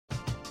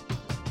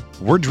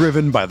We're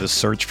driven by the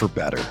search for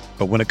better.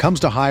 But when it comes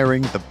to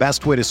hiring, the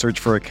best way to search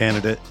for a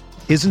candidate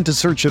isn't to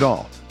search at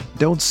all.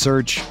 Don't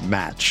search,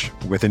 match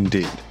with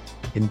Indeed.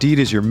 Indeed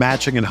is your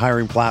matching and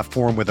hiring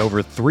platform with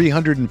over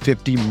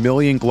 350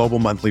 million global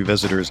monthly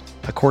visitors,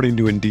 according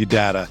to Indeed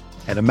data,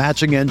 and a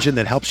matching engine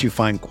that helps you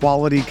find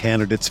quality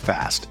candidates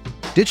fast.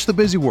 Ditch the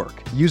busy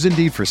work. Use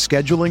Indeed for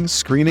scheduling,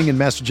 screening, and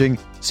messaging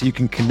so you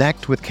can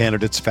connect with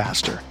candidates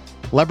faster.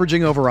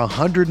 Leveraging over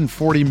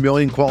 140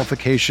 million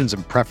qualifications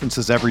and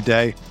preferences every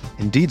day,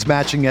 Indeed's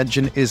matching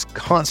engine is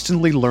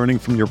constantly learning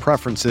from your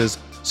preferences,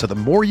 so the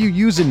more you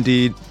use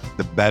Indeed,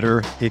 the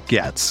better it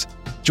gets.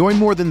 Join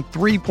more than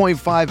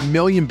 3.5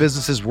 million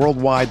businesses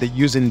worldwide that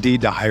use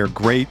Indeed to hire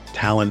great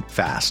talent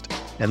fast.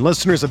 And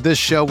listeners of this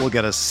show will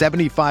get a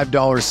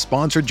 $75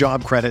 sponsored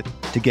job credit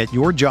to get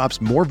your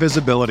jobs more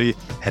visibility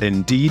at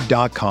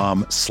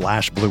Indeed.com/Blue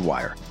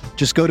Wire.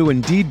 Just go to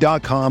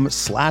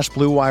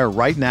Indeed.com/Blue Wire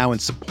right now and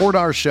support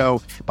our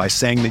show by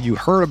saying that you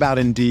heard about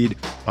Indeed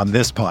on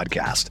this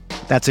podcast.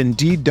 That's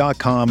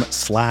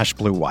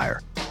Indeed.com/Blue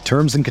Wire.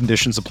 Terms and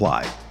conditions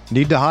apply.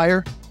 Need to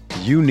hire?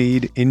 You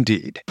need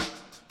Indeed.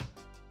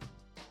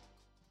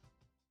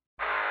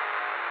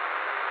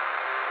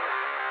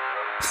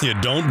 You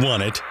don't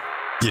want it,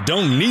 you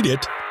don't need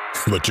it,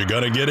 but you're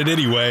gonna get it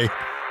anyway.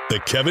 The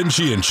Kevin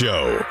Sheehan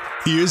Show.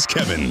 Here's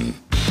Kevin.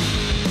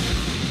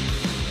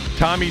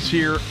 Tommy's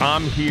here.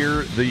 I'm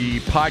here. The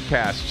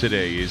podcast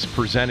today is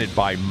presented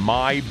by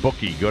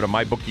MyBookie. Go to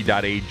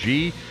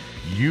mybookie.ag.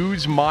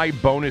 Use my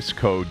bonus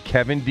code,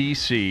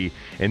 KevinDC,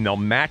 and they'll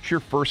match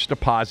your first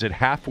deposit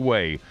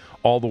halfway,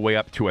 all the way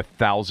up to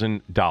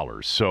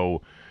 $1,000.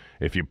 So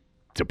if you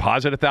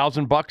deposit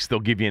 $1,000, they'll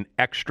give you an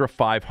extra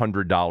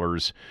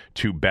 $500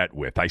 to bet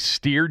with. I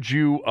steered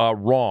you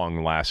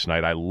wrong last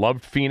night. I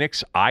loved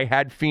Phoenix. I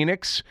had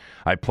Phoenix.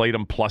 I played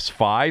them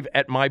 +5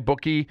 at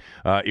MyBookie.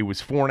 It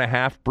was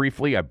 4.5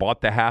 briefly. I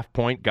bought the half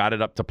point, got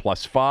it up to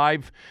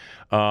 +5.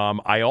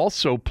 I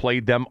also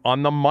played them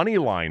on the money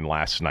line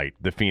last night,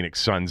 the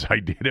Phoenix Suns. I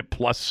did it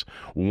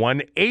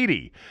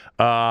 +180,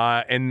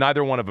 and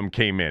neither one of them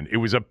came in. It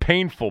was a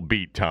painful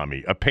beat,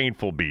 Tommy, a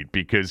painful beat,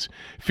 because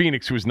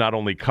Phoenix was not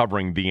only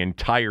covering the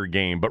entire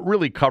game, but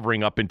really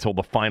covering up until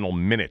the final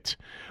minute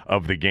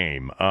of the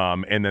game,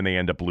 and then they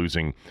end up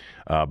losing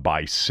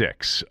by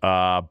 6.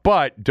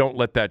 But don't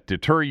let that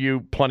deter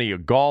you. Plenty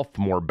of golf,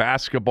 more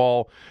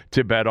basketball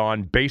to bet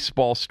on.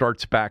 Baseball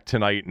starts back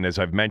tonight, and as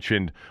I've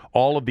mentioned,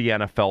 all of the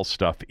NFL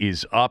stuff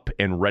is up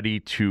and ready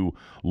to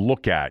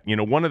look at. You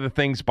know, one of the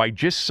things, by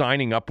just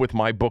signing up with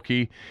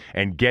MyBookie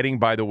and getting,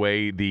 by the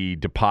way, the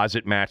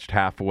deposit matched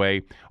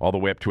halfway, all the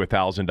way up to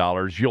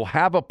 $1,000, you'll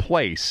have a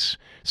place.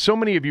 So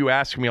many of you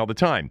ask me all the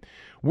time,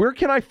 where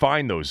can I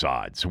find those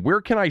odds?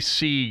 Where can I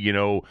see, you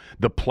know,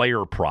 the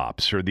player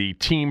props or the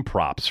team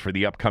props for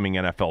the upcoming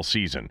NFL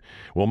season?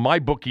 Well,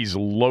 MyBookie's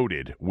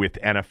loaded with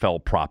NFL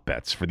prop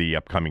bets for the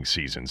upcoming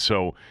season.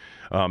 So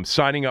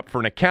signing up for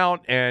an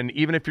account, and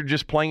even if you're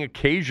just playing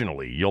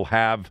occasionally, you'll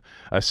have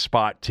a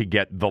spot to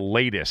get the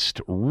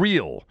latest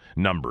real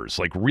numbers,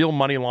 like real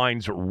money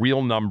lines,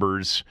 real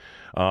numbers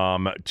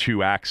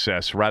to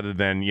access, rather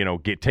than, you know,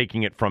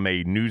 taking it from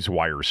a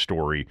newswire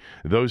story.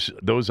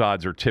 Those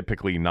odds are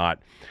typically not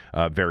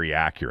very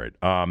accurate.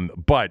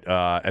 But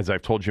as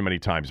I've told you many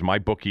times,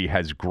 MyBookie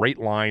has great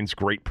lines,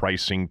 great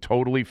pricing,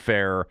 totally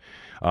fair.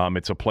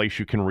 It's a place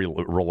you can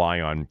rely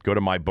on. Go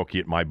to MyBookie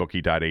at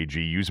mybookie.ag.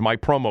 Use my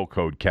promo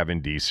code,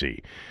 KevinDC.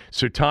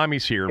 So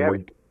Tommy's here.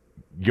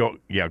 Go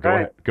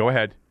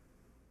ahead.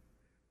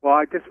 Well,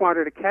 I just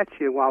wanted to catch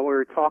you while we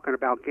were talking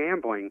about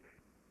gambling.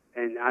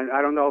 And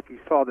I don't know if you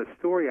saw the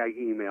story I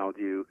emailed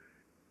you.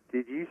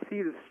 Did you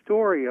see the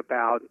story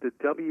about the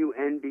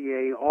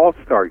WNBA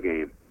All-Star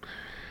Game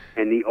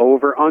and the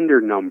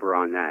over-under number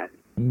on that?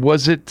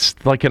 Was it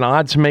like an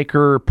odds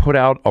maker put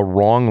out a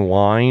wrong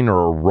line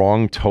or a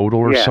wrong total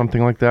or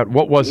something like that?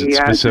 What was it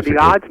specifically?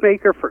 The odds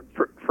maker for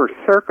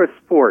Circus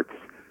Sports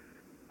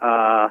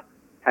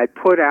had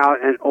put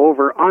out an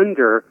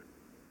over-under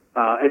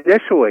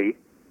initially,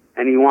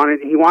 and he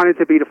wanted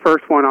to be the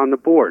first one on the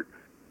board.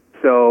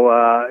 So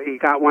he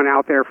got one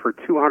out there for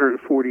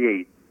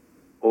 248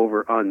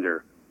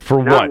 over-under. For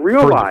what?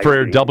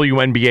 For a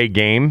WNBA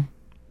game?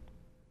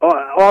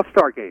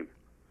 All-Star game.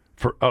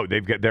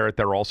 They're at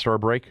their All-Star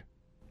break?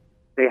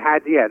 They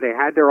had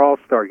their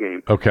All-Star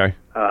game. Okay.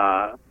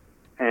 I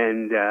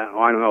don't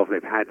know if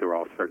they've had their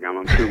All-Star game.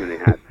 I'm assuming they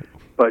have.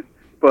 But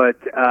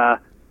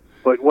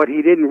what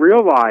he didn't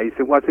realize,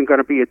 it wasn't going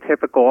to be a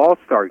typical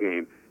All-Star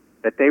game.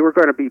 That they were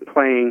going to be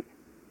playing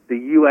the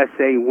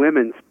USA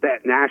Women's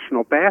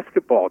National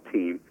Basketball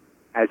team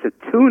as a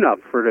tune-up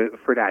for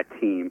that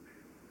team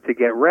to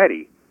get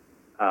ready,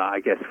 I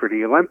guess, for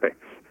the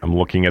Olympics. I'm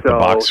looking at the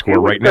box score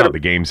right now. The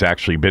game's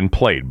actually been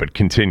played, but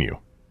continue.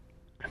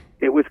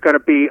 It was going to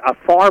be a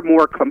far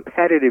more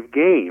competitive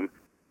game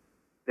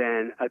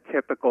than a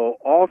typical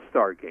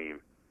All-Star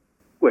game,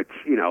 which,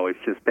 you know, is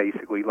just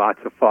basically lots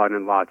of fun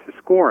and lots of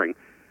scoring.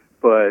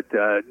 But,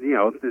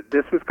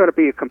 this was going to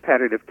be a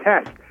competitive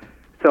test.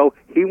 So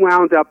he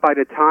wound up, by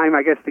the time,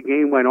 I guess, the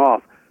game went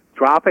off,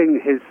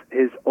 dropping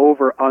his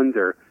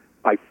over-under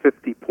by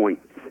 50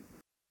 points.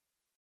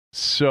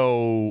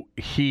 So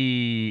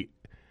he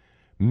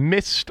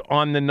missed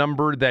on the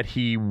number that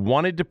he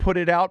wanted to put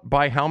it out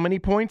by how many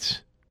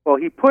points? Well,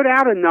 he put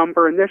out a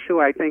number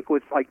initially, I think,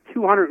 was like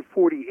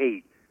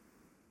 248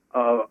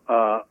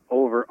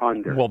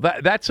 over-under. Well,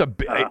 that's a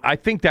I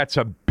think that's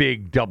a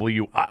big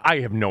W. I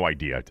have no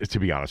idea, to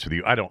be honest with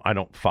you. I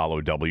don't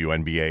follow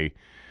WNBA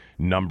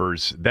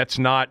numbers. That's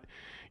not,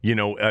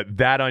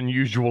 that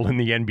unusual in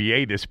the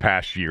NBA this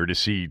past year to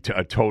see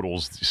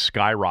totals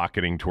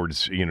skyrocketing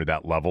towards,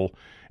 that level.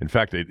 In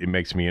fact, it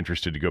makes me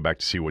interested to go back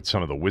to see what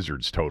some of the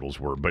Wizards' totals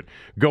were. But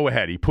go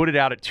ahead. He put it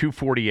out at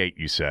 248,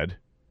 you said.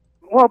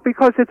 Well,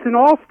 because it's an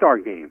all-star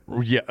game.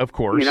 Yeah, of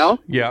course.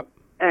 Yeah.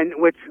 And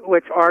which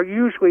are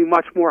usually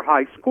much more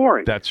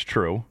high-scoring. That's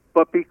true.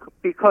 But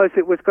because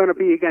it was going to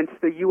be against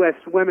the U.S.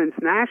 women's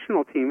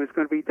national team, it's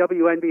going to be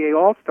WNBA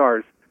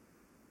All-Stars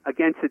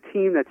against a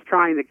team that's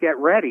trying to get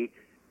ready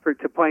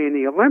to play in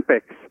the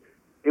Olympics,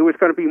 it was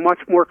going to be much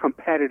more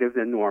competitive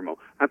than normal.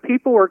 And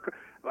people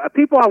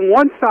on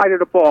one side of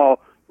the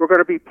ball were going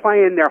to be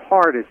playing their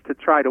hardest to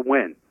try to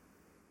win,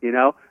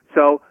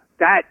 So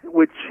that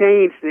would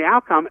change the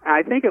outcome. And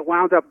I think it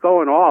wound up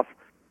going off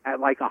at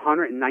like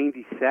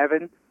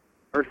 197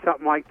 or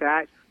something like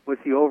that was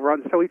the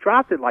over-under. So he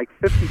dropped it like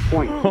 50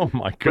 points. Oh,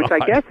 my God. Which I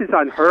guess is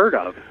unheard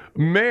of.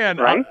 Man,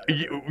 right?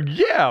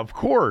 Yeah, of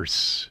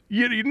course.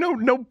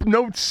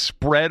 No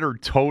spread or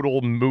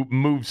total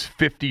moves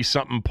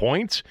 50-something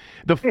points.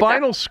 The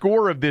final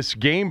score of this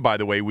game, by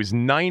the way, was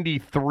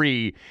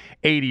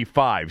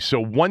 93-85.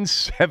 So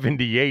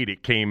 178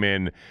 it came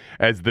in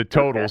as the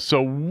total. Okay.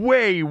 So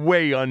way,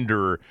 way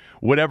under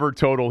whatever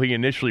total he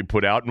initially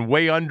put out and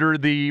way under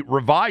the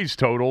revised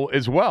total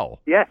as well.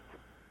 Yes.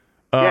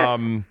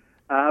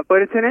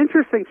 But it's an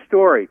interesting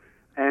story.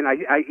 And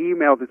I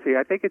emailed it to you.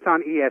 I think it's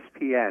on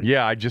ESPN.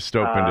 Yeah, I just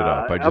opened it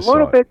up. A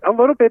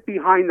little bit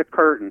behind the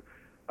curtain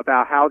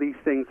about how these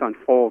things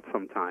unfold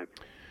sometimes.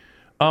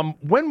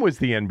 When was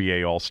the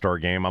NBA All-Star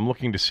Game? I'm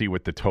looking to see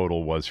what the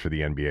total was for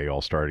the NBA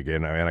All-Star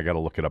Game, and I got to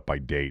look it up by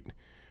date.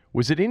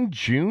 Was it in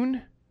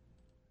June?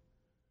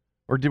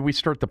 Or did we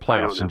start the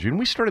playoffs in June?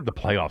 We started the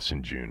playoffs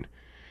in June.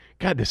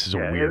 God, this is a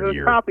weird year. It was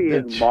probably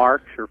in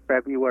March or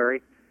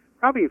February.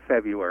 Probably in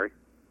February.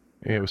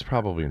 Yeah, it was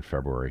probably in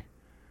February.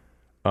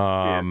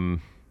 I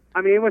mean,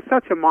 it was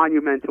such a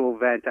monumental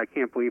event. I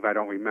can't believe I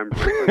don't remember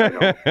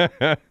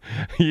it.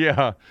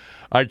 Yeah,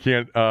 I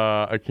can't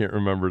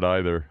remember it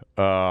either.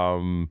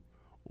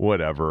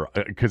 Whatever,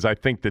 because I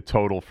think the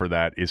total for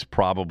that was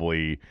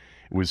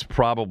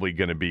probably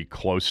going to be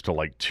close to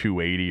like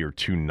 280 or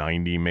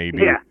 290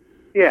 maybe.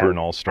 Yeah, for an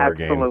All-Star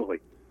game. Absolutely,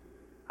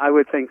 I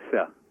would think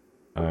so.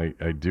 I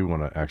do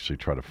want to actually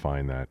try to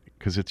find that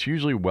because it's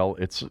usually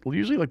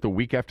like the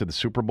week after the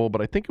Super Bowl,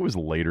 but I think it was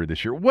later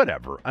this year.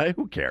 Whatever.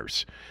 Who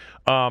cares?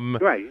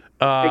 Right.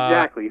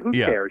 Exactly. Who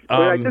cares? But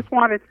I just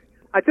wanted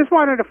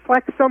to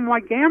flex some of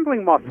my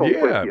gambling muscles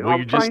with you. Well,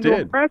 you just did.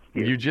 To impress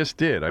you. You just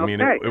did. I mean,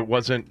 it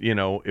wasn't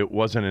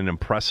an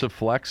impressive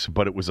flex,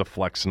 but it was a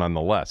flex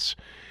nonetheless.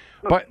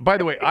 By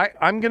the way,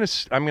 I'm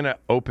gonna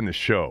open the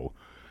show.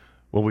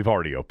 Well, we've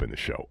already opened the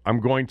show. I'm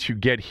going to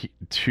get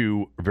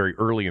to very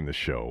early in the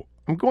show.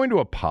 I'm going to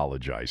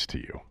apologize to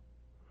you,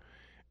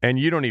 and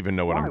you don't even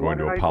know what I'm going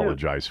to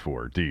apologize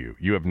for, do you?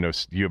 You have no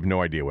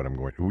idea what I'm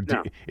going to.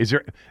 No. Is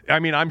there? I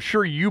mean, I'm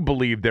sure you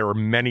believe there are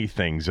many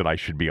things that I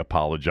should be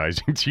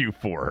apologizing to you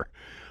for,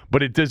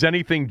 but does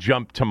anything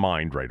jump to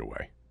mind right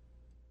away?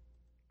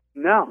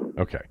 No.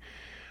 Okay.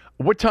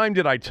 What time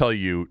did I tell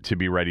you to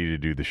be ready to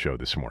do the show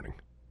this morning?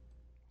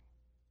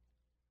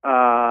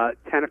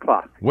 10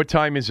 o'clock. What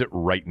time is it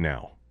right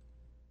now?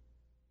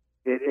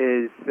 It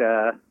is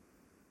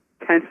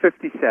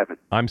 10:57.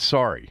 I'm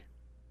sorry.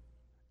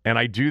 And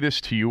I do this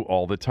to you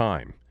all the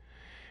time.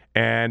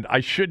 And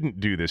I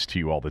shouldn't do this to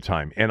you all the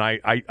time. And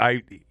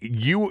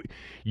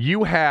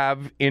you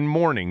have in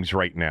mornings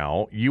right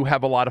now, you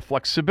have a lot of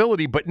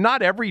flexibility, but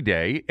not every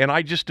day. And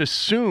I just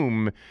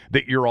assume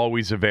that you're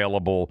always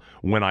available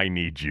when I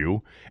need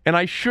you. And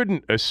I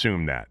shouldn't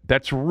assume that.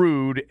 That's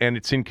rude and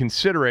it's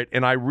inconsiderate.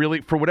 And I really,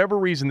 for whatever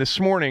reason this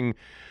morning,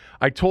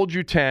 I told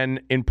you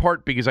 10 in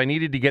part because I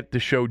needed to get the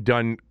show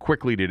done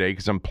quickly today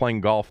because I'm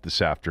playing golf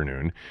this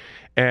afternoon.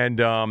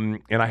 And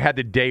I had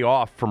the day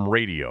off from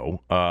radio.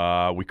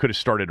 We could have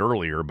started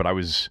earlier, but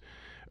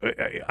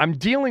I'm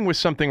dealing with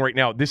something right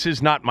now. This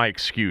is not my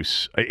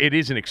excuse. It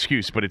is an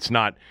excuse, but it's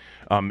not,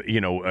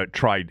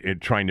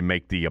 trying to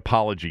make the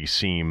apology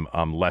seem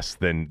less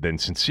than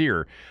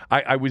sincere.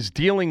 I was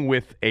dealing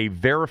with a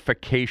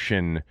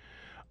verification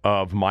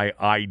of my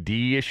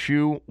ID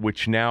issue,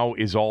 which now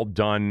is all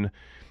done,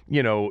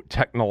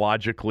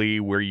 technologically,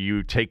 where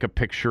you take a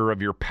picture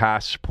of your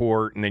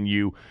passport and then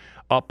you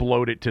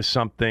upload it to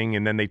something,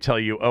 and then they tell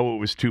you, oh, it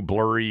was too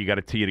blurry. You got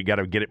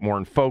to get it more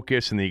in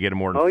focus, and then you get it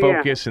more in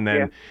focus, and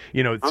then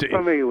I'm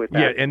familiar with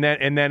that. Yeah,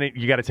 and then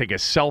you got to take a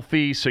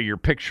selfie so your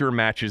picture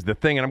matches the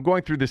thing. And I'm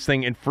going through this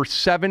thing, and for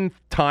 7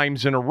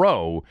 times in a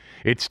row,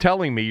 it's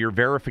telling me your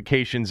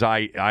verifications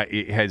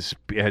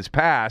has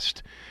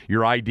passed,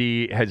 your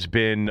ID has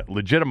been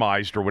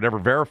legitimized or whatever,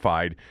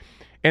 verified.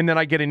 And then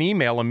I get an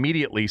email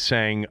immediately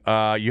saying,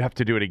 you have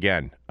to do it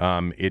again.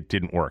 It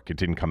didn't work. It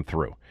didn't come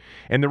through.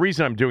 And the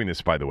reason I'm doing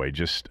this, by the way,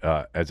 just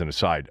as an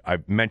aside,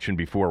 I've mentioned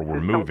before we're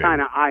moving. Some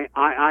kind of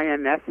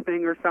INS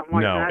thing or something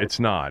like that? No, it's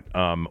not.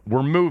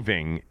 We're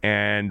moving,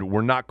 and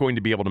we're not going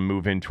to be able to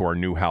move into our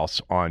new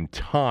house on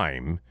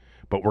time,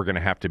 but we're going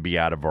to have to be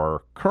out of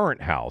our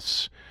current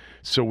house.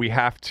 So we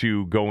have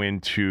to go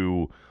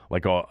into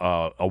like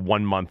a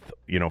 1 month,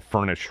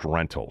 furnished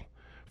rental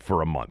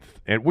for a month,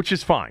 and which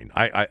is fine.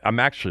 I'm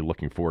actually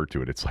looking forward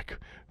to it. It's like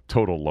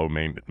total low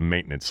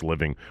maintenance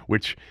living,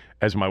 which,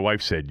 as my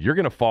wife said, you're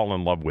going to fall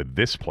in love with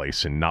this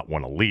place and not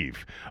want to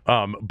leave.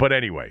 But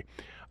anyway,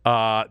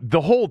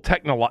 the whole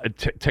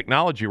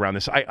technology around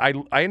this, I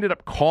ended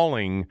up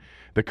calling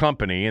the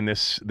company, and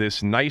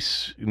this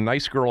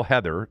nice girl,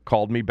 Heather,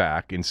 called me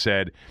back and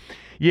said,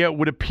 yeah, it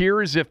would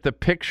appear as if the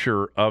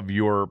picture of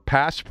your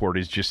passport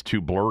is just too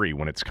blurry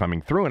when it's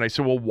coming through. And I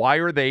said, well, why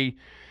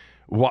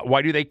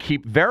do they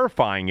keep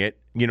verifying it,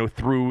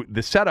 through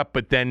the setup,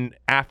 but then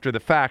after the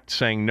fact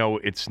saying, no,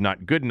 it's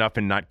not good enough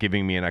and not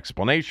giving me an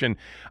explanation?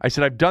 I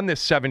said, I've done this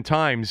 7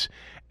 times,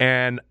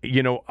 and,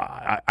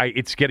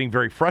 it's getting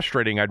very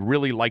frustrating. I'd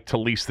really like to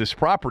lease this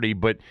property,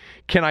 but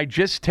can I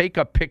just take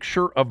a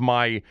picture of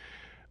my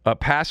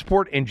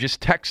passport and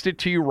just text it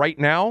to you right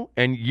now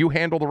and you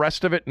handle the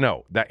rest of it?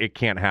 No, that it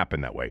can't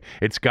happen that way.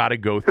 It's got to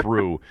go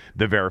through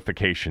the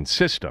verification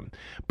system,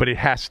 but it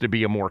has to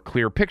be a more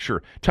clear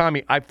picture.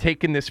 Tommy, I've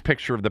taken this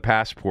picture of the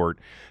passport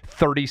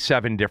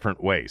 37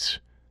 different ways.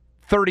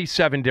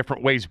 37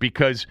 different ways,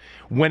 because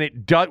when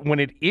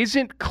it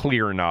isn't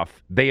clear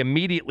enough, they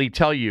immediately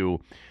tell you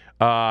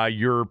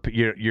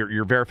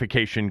your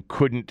verification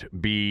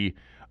couldn't be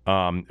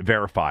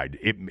verified.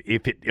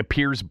 If it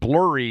appears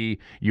blurry,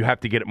 you have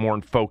to get it more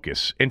in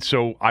focus. And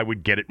so I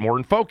would get it more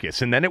in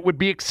focus, and then it would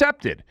be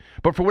accepted.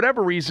 But for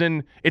whatever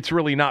reason, it's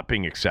really not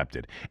being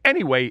accepted.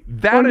 Anyway,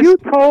 you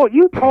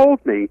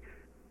told me,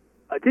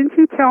 didn't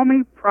you tell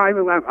me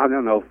privately? I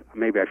don't know,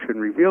 maybe I shouldn't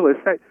reveal this,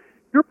 that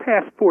your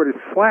passport is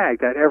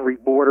flagged at every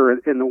border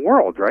in the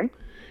world, right?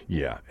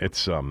 Yeah,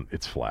 it's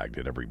flagged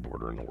at every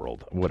border in the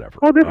world. Whatever.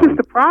 Well, this is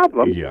the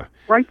problem. Yeah.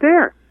 Right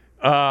there.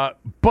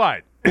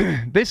 But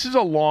this is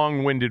a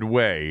long-winded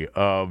way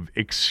of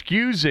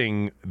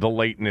excusing the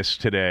lateness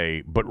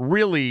today, but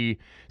really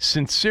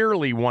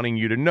sincerely wanting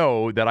you to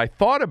know that I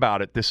thought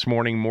about it this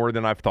morning more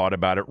than I've thought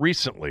about it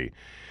recently.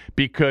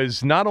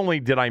 Because not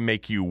only did I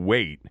make you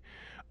wait,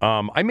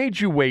 I made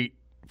you wait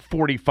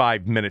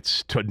 45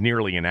 minutes to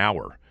nearly an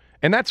hour.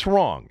 And that's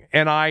wrong.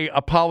 And I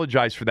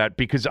apologize for that,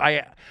 because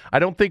I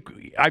don't think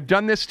I've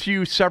done this to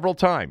you several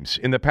times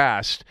in the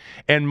past.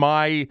 And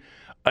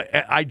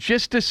I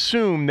just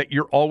assume that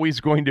you're always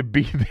going to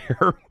be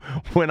there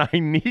when I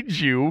need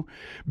you,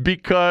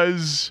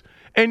 because,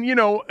 and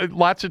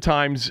lots of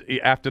times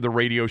after the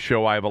radio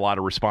show, I have a lot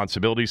of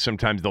responsibilities.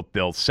 Sometimes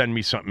they'll send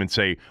me something and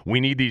say,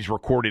 we need these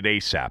recorded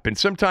ASAP. And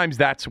sometimes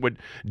that's what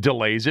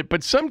delays it.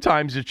 But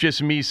sometimes it's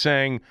just me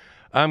saying,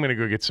 I'm going to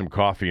go get some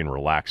coffee and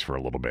relax for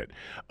a little bit.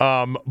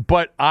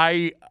 But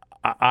I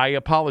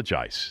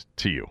apologize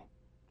to you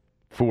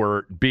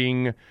for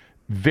being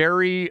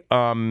very,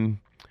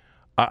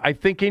 I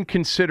think,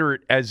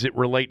 inconsiderate as it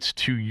relates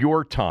to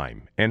your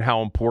time and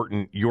how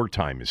important your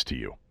time is to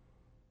you.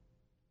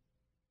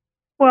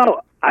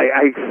 Well,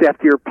 I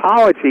accept your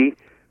apology,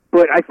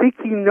 but I think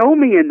you know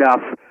me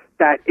enough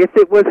that if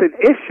it was an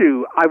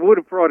issue, I would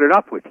have brought it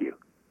up with you.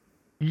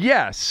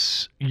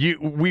 Yes,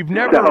 we've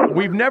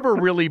never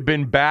really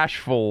been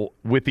bashful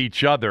with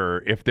each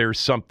other if there's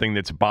something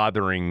that's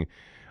bothering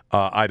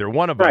either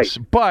one of us.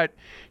 But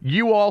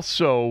you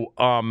also,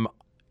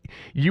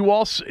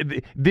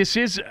 this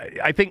is,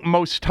 I think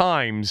most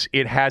times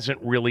it hasn't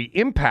really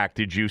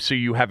impacted you, so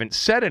you haven't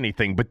said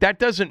anything. But that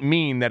doesn't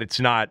mean that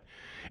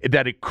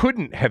that it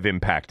couldn't have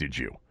impacted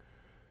you.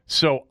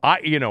 So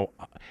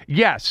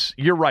yes,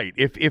 you're right.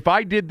 If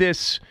I did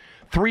this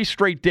 3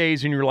 straight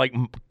days and you're like,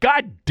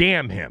 God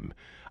damn him,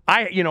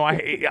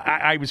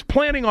 I was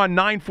planning on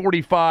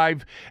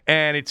 9:45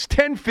 and it's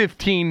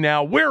 10:15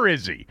 now. Where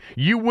is he?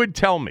 You would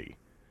tell me.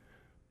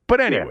 But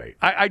anyway,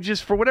 yeah. I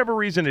just, for whatever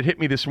reason, it hit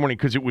me this morning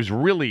because it was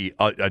really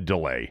a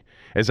delay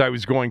as I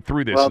was going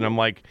through this. And I'm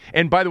like,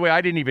 and by the way,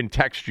 I didn't even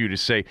text you to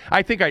say,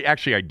 I think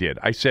I did.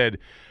 I said,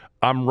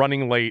 I'm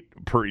running late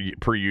per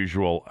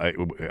usual.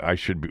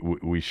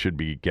 We should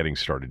be getting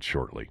started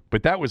shortly.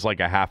 But that was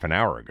like a half an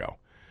hour ago.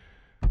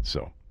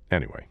 So,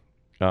 anyway.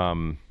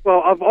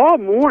 Well, of all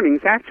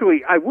mornings,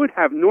 actually, I would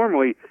have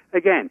normally,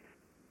 again,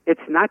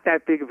 it's not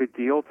that big of a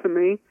deal to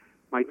me.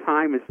 My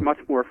time is much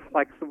more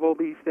flexible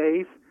these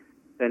days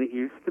than it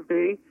used to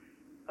be.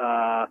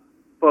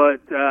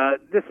 But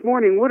this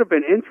morning would have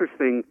been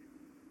interesting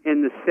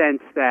in the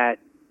sense that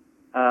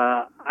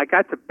I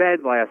got to bed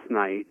last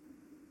night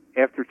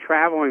after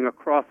traveling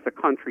across the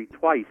country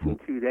twice in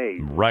 2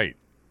 days. Right.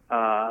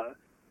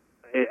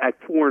 At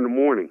 4 in the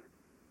morning.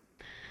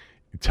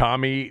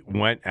 Tommy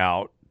went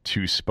out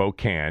to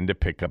Spokane to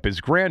pick up his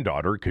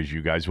granddaughter because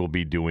you guys will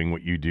be doing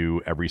what you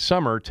do every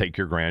summer, take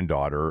your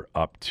granddaughter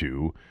up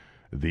to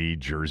the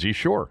Jersey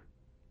Shore.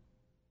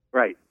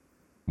 Right.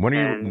 When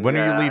are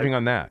you leaving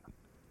on that?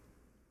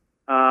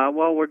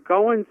 Well, we're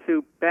going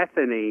to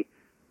Bethany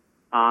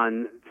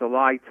on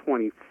July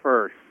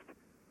 21st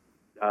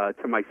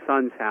to my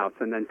son's house,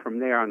 and then from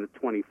there on the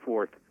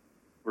 24th,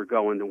 we're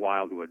going to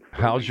Wildwood.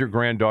 How's your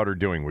granddaughter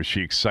doing? Was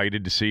she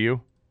excited to see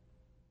you?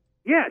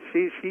 Yeah,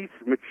 she's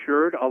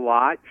matured a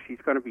lot. She's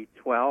going to be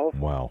 12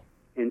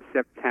 in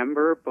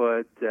September,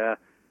 but,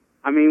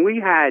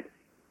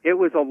 it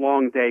was a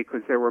long day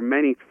because there were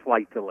many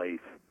flight delays.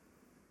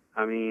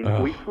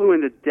 We flew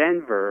into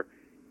Denver,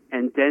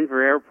 and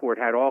Denver Airport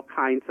had all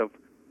kinds of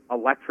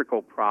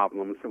electrical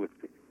problems,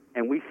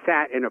 and we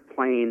sat in a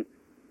plane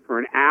for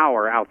an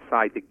hour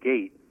outside the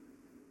gate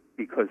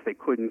because they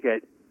couldn't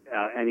get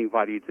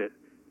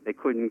they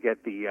couldn't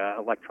get the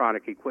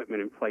electronic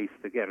equipment in place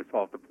to get us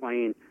off the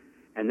plane,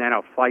 and then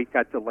our flight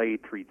got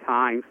delayed 3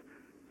 times.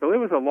 So it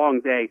was a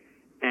long day,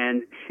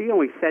 and she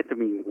only said to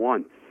me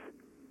once,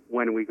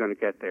 "When are we going to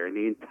get there?"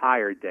 the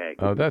entire day.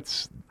 Oh,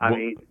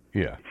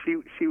 yeah.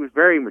 She was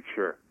very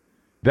mature.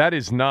 That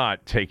is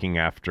not taking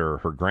after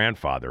her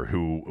grandfather,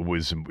 who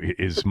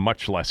is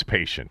much less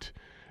patient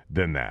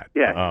than that.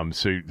 Yeah.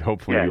 So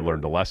hopefully you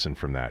learned a lesson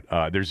from that.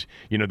 There's,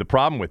 the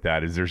problem with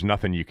that is there's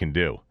nothing you can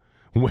do.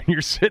 When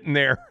you're sitting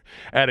there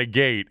at a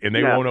gate and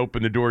they won't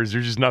open the doors,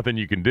 there's just nothing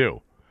you can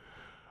do.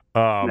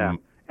 No.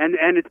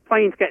 And its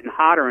plane's getting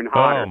hotter and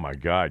hotter. Oh my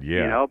God,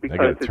 yeah.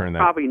 Because it's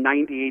probably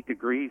 98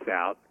 degrees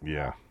out.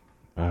 Yeah.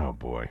 Oh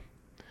boy.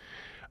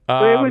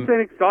 But it was an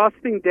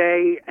exhausting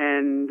day,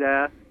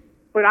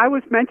 but I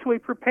was mentally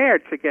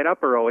prepared to get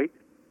up early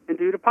and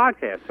do the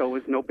podcast, so it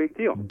was no big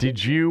deal.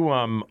 Did you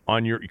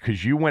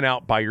because you went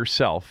out by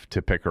yourself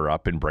to pick her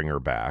up and bring her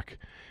back,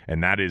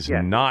 and that is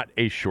not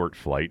a short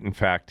flight. In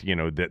fact,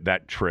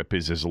 that trip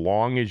is as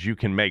long as you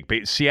can make.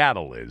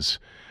 Seattle is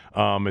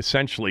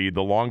essentially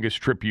the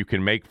longest trip you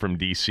can make from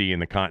D.C. in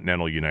the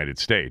continental United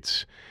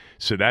States.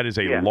 So that is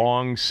a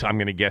long, I'm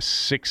going to guess,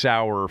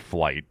 6-hour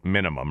flight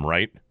minimum,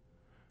 right?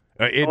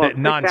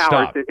 Nonstop.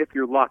 Hours if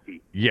you're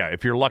lucky. Yeah,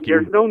 if you're lucky.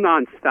 There's no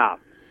nonstop.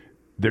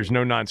 There's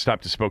no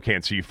nonstop to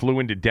Spokane. So you flew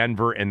into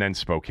Denver and then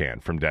Spokane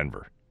from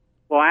Denver.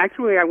 Well,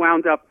 actually, I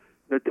wound up,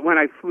 when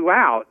I flew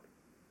out,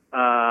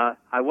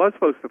 I was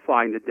supposed to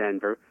fly into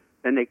Denver.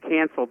 Then they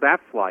canceled that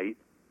flight,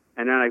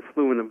 and then I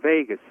flew into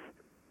Vegas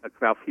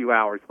about a few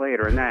hours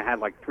later, and then I had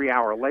like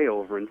 3-hour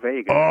layover in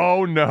Vegas.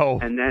 Oh, no.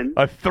 And then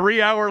a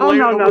 3-hour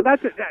layover? No,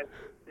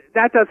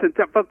 that doesn't,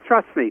 but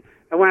trust me.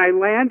 And when I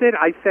landed,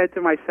 I said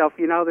to myself,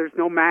 there's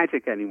no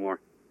magic anymore.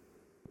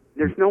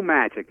 There's no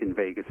magic in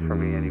Vegas for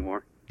me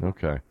anymore.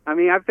 Okay.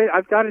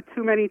 I've done it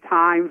too many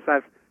times.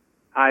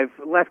 I've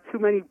left too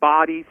many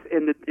bodies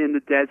in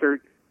the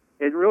desert.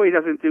 It really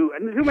doesn't do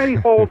too many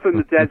holes in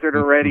the desert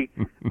already.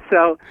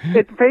 So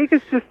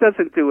Vegas just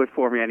doesn't do it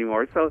for me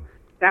anymore. So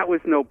that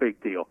was no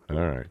big deal. All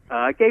right.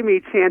 It gave me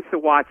a chance to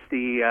watch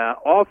the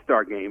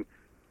All-Star game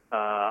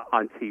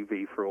on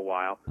TV for a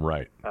while.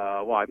 Right.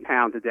 While I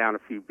pounded down a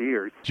few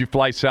beers. Did you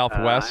fly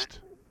Southwest?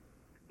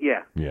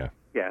 Yeah. Yeah.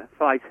 Yeah,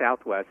 fly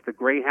Southwest, the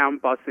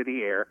Greyhound bus of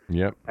the air.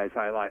 Yep. As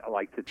I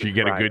like to describe it. Did you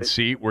get a good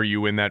seat? Were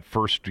you in that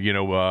first,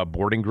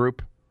 boarding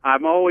group? I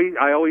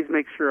always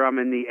make sure I'm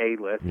in the A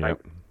list.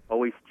 Yep. I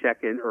always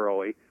check in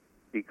early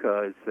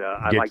because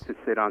I like to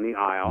sit on the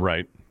aisle.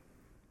 Right.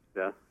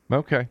 Yeah.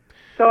 Okay.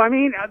 So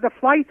the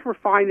flights were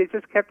fine. They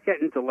just kept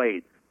getting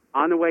delayed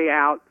on the way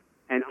out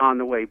and on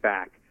the way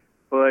back.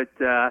 But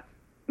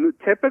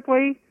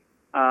typically,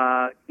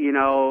 a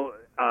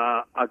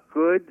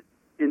good,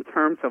 in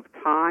terms of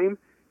time,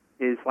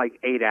 is like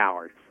 8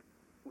 hours,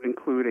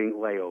 including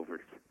layovers.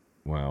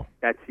 Wow.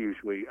 That's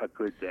usually a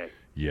good day.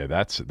 Yeah,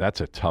 that's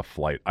a tough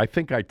flight. I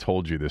think I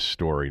told you this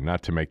story,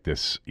 not to make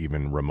this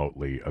even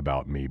remotely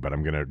about me, but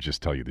I'm going to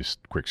just tell you this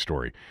quick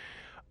story.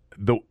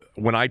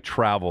 When I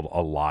traveled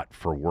a lot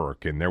for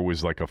work, and there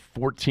was like a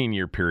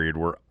 14-year period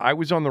where I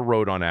was on the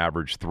road on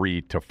average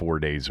 3 to 4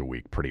 days a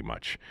week, pretty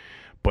much.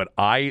 But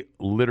I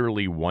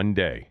literally one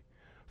day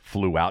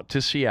flew out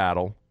to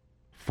Seattle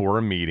for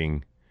a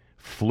meeting,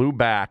 flew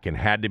back, and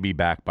had to be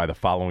back by the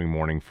following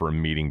morning for a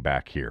meeting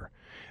back here.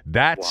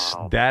 That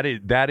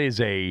is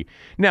a,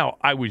 now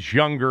I was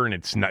younger and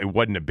it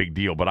wasn't a big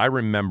deal, but I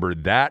remember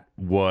that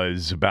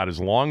was about as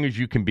long as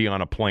you can be on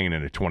a plane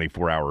in a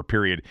 24-hour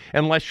period,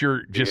 unless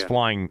you're just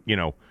flying,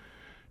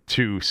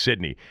 to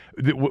Sydney.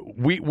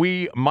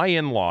 My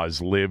in-laws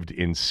lived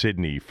in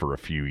Sydney for a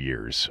few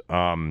years.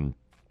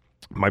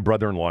 My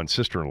brother-in-law and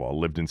sister-in-law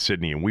lived in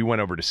Sydney, and we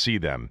went over to see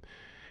them.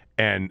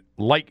 And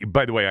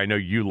by the way, I know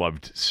you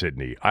loved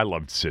Sydney. I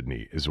loved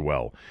Sydney as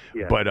well.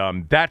 Yeah. But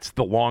that's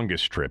the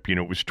longest trip. It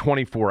was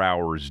 24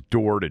 hours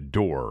door to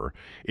door.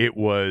 It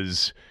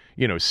was,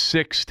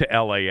 6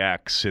 to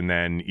LAX, and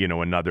then,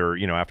 another,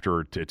 after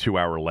a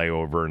 2-hour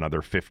layover,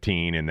 another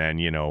 15, and then,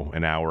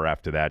 an hour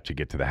after that to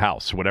get to the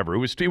house, whatever.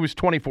 It was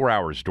 24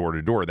 hours door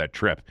to door, that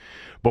trip.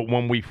 But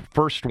when we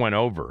first went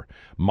over,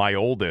 my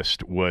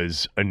oldest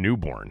was a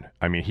newborn.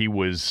 I mean, he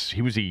was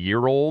a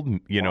year old,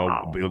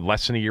 Wow.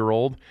 less than a year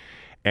old.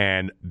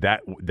 And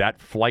that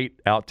flight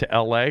out to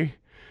LA,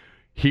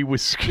 he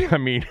was,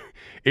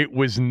 it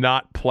was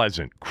not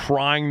pleasant.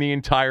 Crying the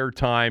entire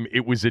time.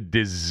 It was a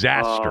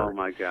disaster. Oh,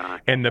 my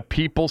God. And the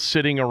people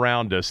sitting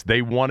around us,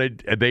 they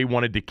wanted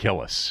to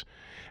kill us.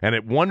 And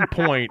at one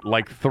point,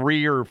 like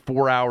 3 or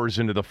 4 hours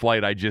into the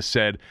flight, I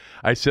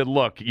said,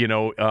 look,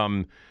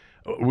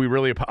 we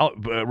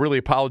really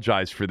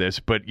apologize for this,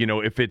 but,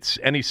 if it's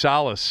any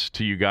solace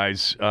to you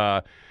guys,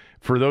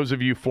 for those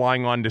of you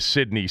flying on to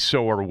Sydney,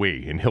 so are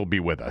we, and he'll be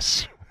with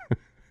us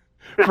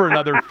for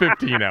another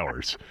 15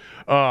 hours.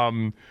 All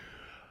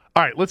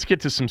right, let's get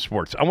to some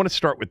sports. I want to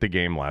start with the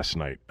game last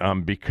night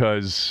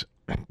because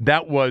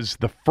that was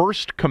the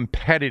first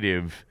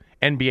competitive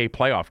NBA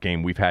playoff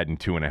game we've had in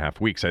 2.5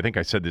 weeks. I think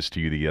I said this to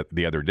you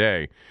the other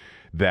day,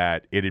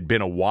 that it had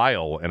been a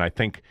while, and I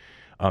think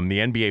the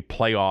NBA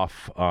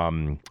playoff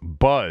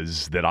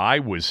buzz that I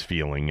was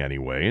feeling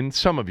anyway, and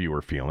some of you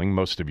are feeling,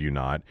 most of you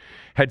not,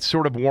 had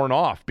sort of worn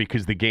off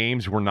because the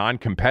games were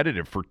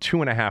non-competitive for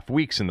 2.5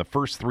 weeks, and the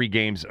first 3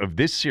 games of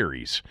this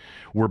series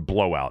were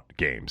blowout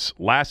games.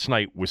 Last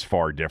night was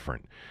far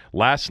different.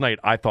 Last night,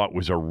 I thought,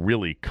 was a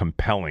really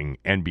compelling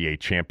NBA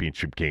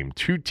championship game.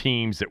 2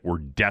 teams that were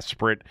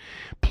desperate,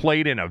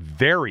 played in a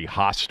very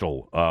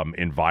hostile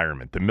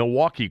environment. The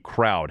Milwaukee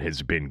crowd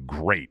has been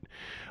great.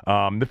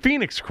 The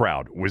Phoenix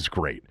crowd was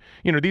great.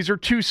 These are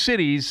 2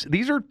 cities.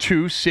 These are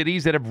 2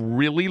 cities that have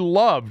really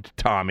loved,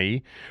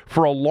 Tommy,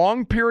 for a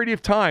long period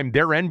of time,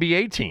 their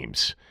NBA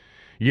teams.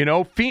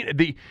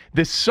 The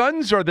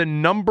Suns are the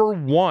number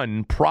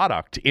 1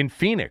 product in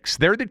Phoenix.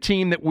 They're the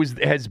team that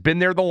has been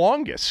there the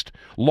longest,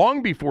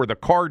 long before the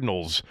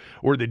Cardinals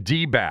or the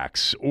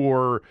D-backs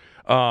or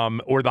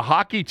the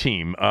hockey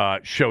team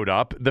showed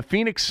up. The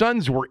Phoenix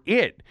Suns were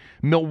it.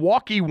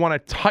 Milwaukee won a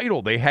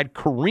title. They had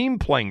Kareem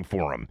playing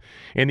for them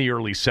in the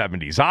early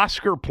 70s,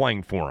 Oscar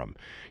playing for them.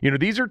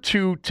 These are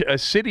 2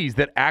 cities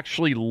that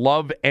actually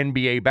love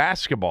NBA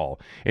basketball.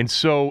 And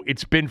so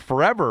it's been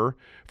forever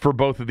for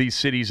both of these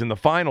cities in the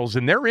finals,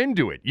 and they're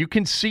into it. You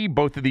can see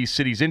both of these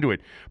cities into it.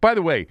 By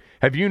the way,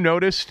 have you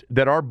noticed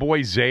that our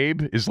boy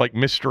Zabe is like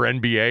Mr.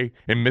 NBA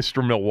and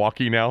Mr.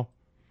 Milwaukee now?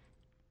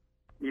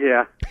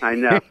 Yeah, I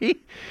know.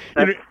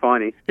 That's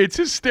funny. It's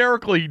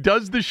hysterical. He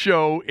does the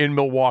show in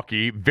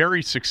Milwaukee,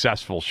 very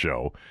successful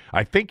show.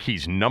 I think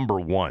he's number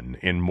 1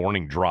 in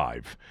Morning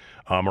Drive,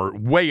 or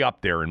way up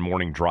there in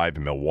Morning Drive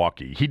in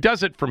Milwaukee. He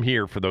does it from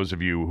here for those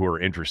of you who are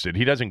interested.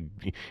 He doesn't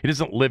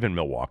live in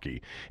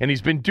Milwaukee, and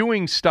he's been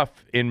doing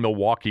stuff in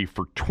Milwaukee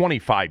for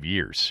 25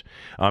 years.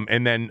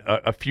 And then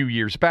a few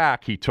years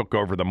back, he took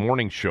over the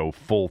morning show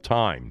full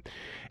time.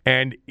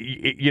 And,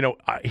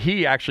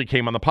 he actually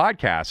came on the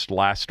podcast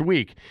last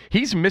week.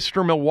 He's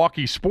Mr.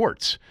 Milwaukee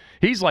Sports.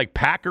 He's like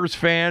Packers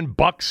fan,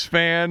 Bucks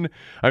fan.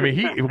 I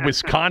mean,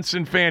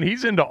 Wisconsin fan.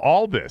 He's into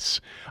all this.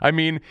 I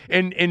mean,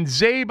 and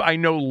Zabe, I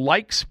know,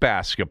 likes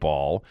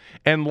basketball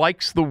and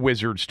likes the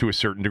Wizards to a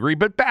certain degree,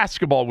 but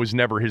basketball was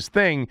never his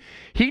thing.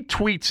 He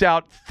tweets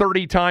out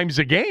 30 times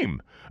a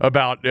game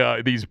about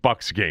these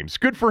Bucks games.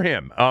 Good for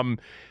him.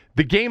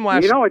 The game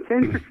last... it's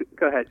interesting.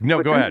 Go ahead.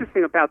 No, go ahead. What's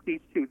interesting about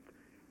these two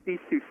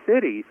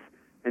cities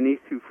and these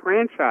 2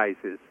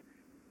 franchises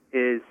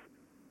is,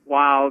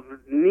 while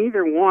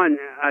neither one,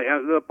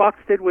 the Bucks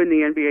did win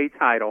the NBA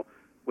title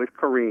with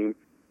Kareem,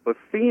 but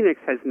Phoenix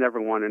has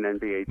never won an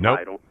NBA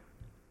title.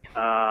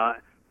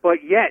 But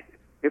yet,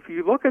 if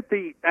you look at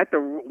the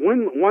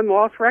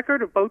win-loss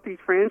record of both these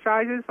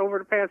franchises over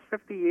the past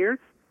 60 years,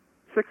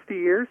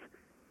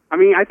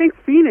 I think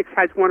Phoenix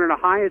has one of the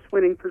highest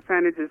winning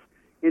percentages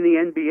in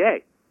the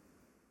NBA.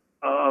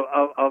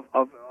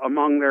 Of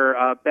among their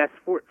best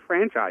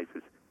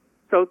franchises.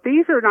 So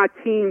these are not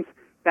teams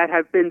that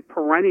have been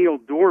perennial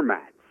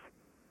doormats.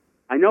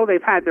 I know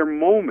they've had their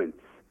moments,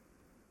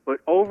 but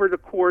over the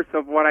course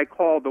of what I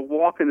call the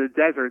walk in the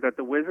desert that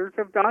the Wizards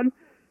have done,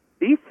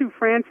 these 2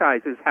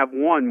 franchises have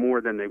won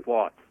more than they've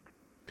lost.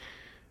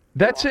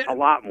 That's it. A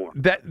lot more.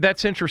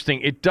 That's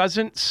interesting. It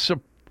doesn't.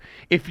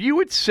 If you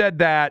had said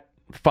that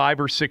 5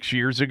 or 6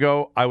 years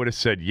ago, I would have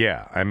said,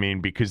 yeah. I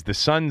mean, because the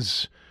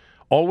Suns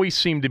always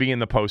seem to be in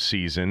the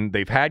postseason.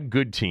 They've had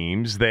good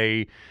teams.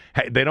 They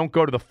don't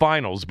go to the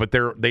finals, but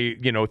they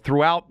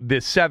throughout the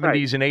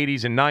 70s and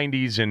 80s and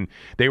 90s, and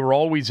they were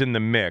always in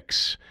the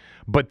mix.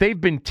 But they've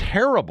been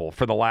terrible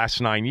for the last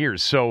 9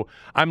 years. So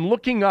I'm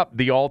looking up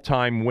the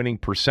all-time winning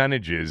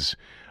percentages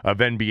of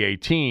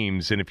NBA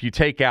teams, and if you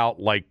take out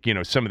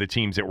some of the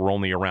teams that were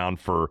only around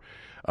for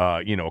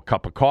a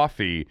cup of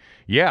coffee,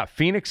 yeah,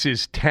 Phoenix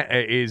is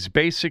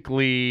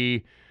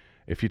basically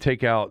if you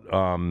take out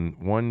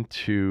 1,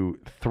 2,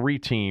 3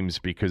 teams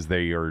because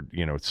they are,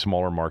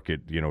 smaller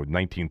market,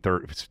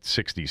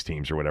 1960s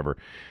teams or whatever,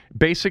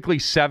 basically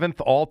 7th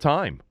all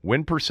time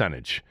win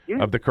percentage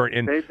of the current.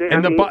 And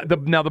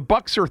now the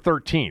Bucks are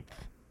 13th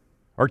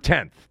or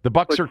 10th. The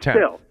Bucks are 10th.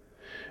 Still.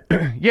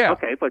 Yeah.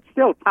 Okay, but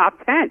still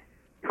top 10.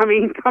 I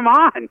mean, come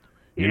on.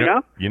 You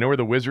know? You know where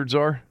the Wizards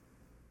are?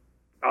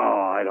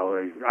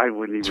 Oh, I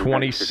wouldn't even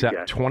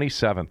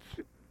 27th.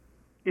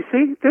 You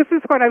see, this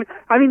is what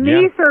I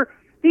mean.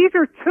 These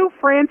are two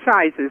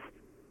franchises.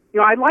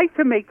 I like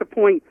to make the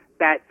point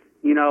that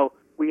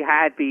we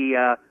had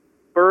the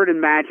Bird and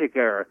Magic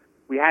era,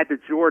 we had the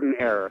Jordan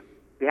era,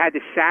 we had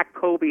the Shaq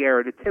Kobe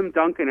era, the Tim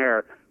Duncan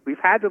era, we've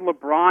had the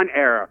LeBron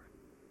era,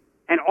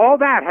 and all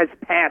that has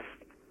passed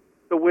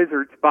the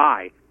Wizards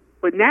by.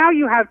 But now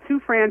you have two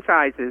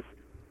franchises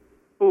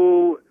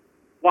who,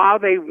 while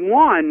they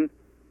won,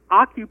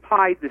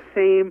 occupied the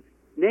same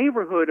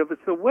neighborhood of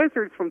the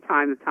Wizards from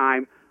time to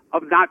time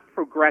of not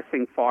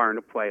progressing far in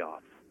the playoffs.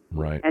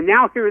 Right. And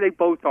now here they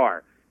both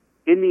are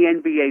in the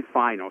NBA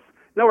Finals.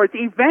 In other words,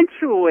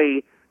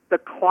 eventually the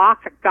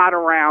clock got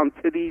around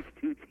to these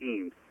two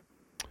teams.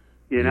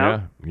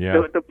 Yeah.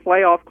 The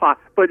playoff clock,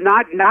 but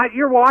not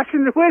your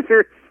Washington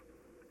Wizards.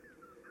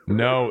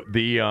 No,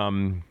 the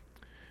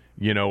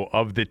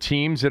of the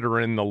teams that are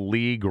in the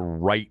league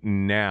right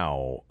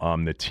now,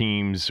 the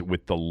teams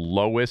with the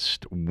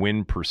lowest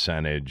win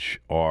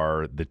percentage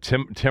are the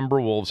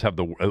Timberwolves have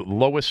the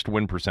lowest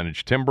win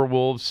percentage.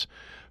 Timberwolves,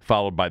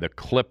 followed by the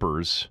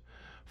Clippers,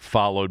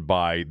 followed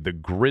by the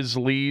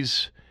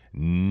Grizzlies,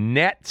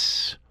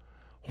 Nets,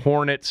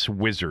 Hornets,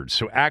 Wizards.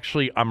 So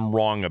actually, I'm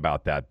wrong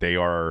about that. They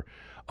are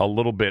a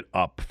little bit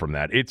up from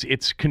that.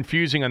 It's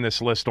confusing on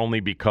this list only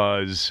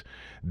because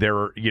there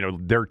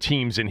are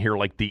teams in here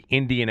like the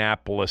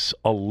Indianapolis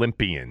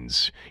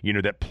Olympians,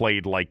 that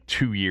played like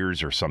 2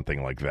 years or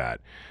something like that.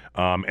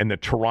 And the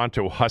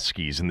Toronto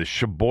Huskies and the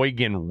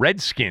Sheboygan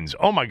Redskins.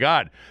 Oh my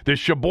God, the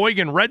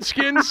Sheboygan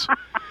Redskins.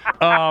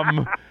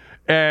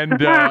 And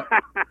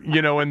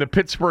the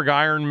Pittsburgh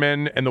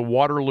Ironmen and the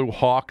Waterloo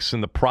Hawks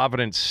and the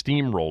Providence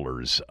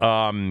Steamrollers.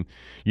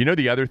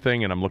 The other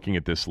thing, and I'm looking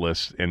at this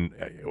list, and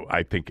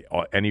I think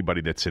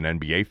anybody that's an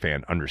NBA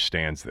fan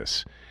understands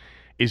this,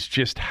 is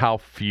just how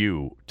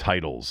few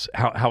titles,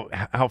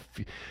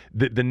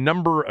 the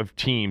number of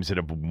teams that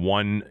have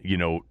won,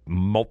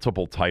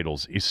 multiple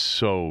titles is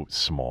so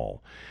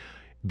small.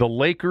 The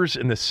Lakers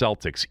and the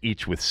Celtics,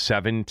 each with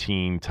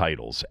 17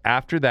 titles.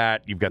 After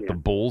that, you've got the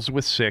Bulls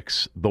with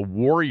 6. The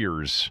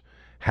Warriors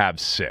have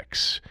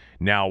 6.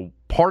 Now,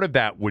 part of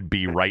that would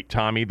be, right,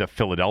 Tommy, the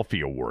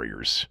Philadelphia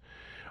Warriors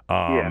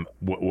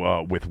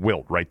with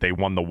Wilt, right? They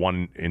won the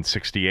one in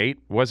 68,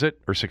 was it?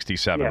 Or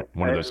 67? Yeah,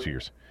 one of those 2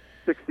 years.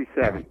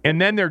 67.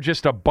 And then there are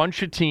just a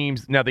bunch of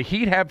teams. Now, the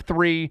Heat have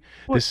 3.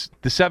 The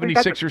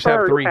 76ers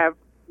have 3.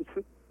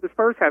 The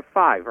Spurs have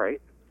 5,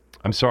 right?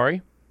 I'm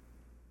sorry?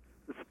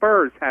 The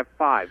Spurs have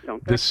 5,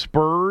 don't they? The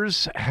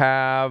Spurs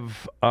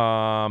have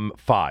 5,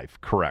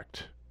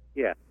 correct.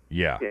 Yeah.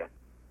 Yeah.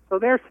 So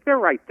they're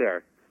right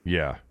there.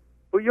 Yeah.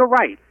 Well, you're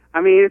right. I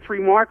mean, it's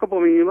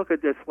remarkable when you look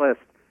at this list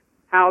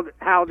how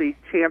the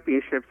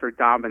championships are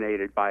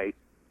dominated by a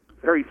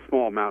very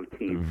small amount of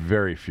teams.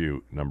 Very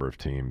few number of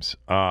teams.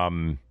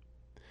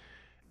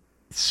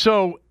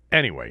 So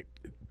anyway,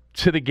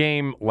 to the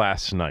game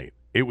last night.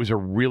 It was a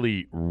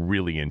really,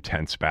 really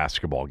intense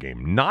basketball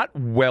game. Not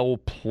well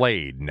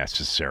played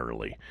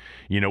necessarily.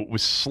 It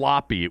was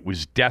sloppy. It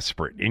was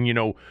desperate. And,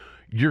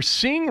 you're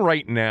seeing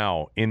right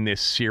now in this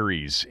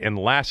series, and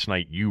last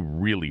night you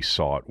really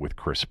saw it with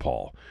Chris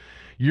Paul.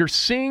 You're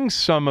seeing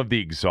some of the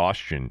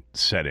exhaustion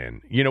set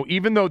in.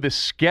 Even though the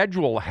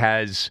schedule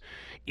has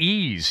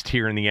eased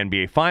here in the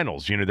NBA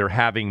Finals. They're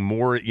having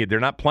more. They're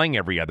not playing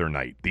every other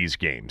night, these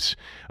games.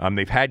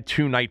 They've had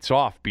 2 nights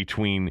off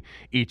between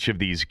each of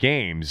these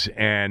games,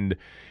 and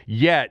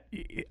yet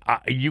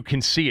you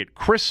can see it.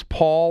 Chris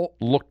Paul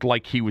looked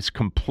like he was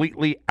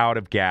completely out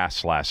of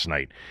gas last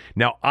night.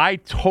 Now, I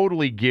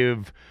totally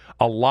give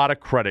a lot of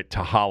credit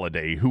to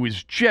Holiday, who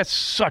is just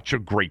such a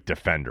great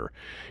defender.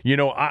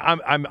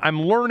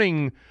 I'm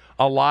learning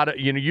a lot of,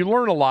 you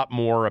learn a lot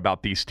more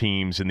about these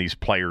teams and these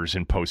players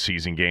in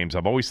postseason games.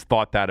 I've always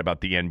thought that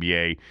about the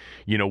NBA.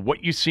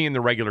 What you see in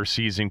the regular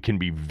season can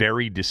be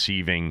very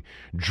deceiving.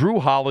 Drew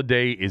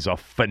Holiday is a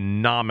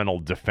phenomenal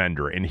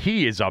defender, and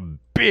he is a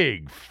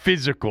big,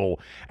 physical,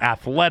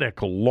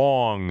 athletic,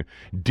 long,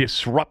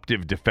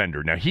 disruptive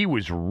defender. Now, he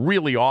was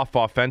really off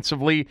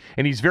offensively,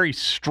 and he's very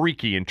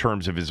streaky in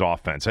terms of his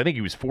offense. I think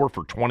he was 4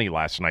 for 20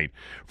 last night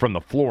from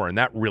the floor, and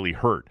that really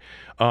hurt.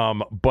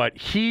 But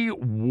he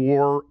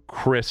wore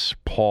Chris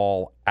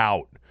Paul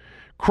out.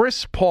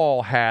 Chris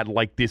Paul had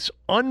like this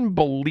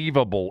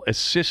unbelievable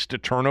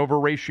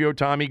assist-to-turnover ratio,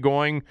 Tommy,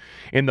 going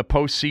in the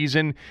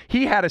postseason.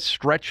 He had a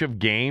stretch of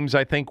games,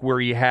 I think, where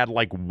he had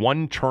like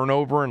 1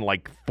 turnover in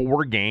like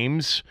 4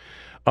 games.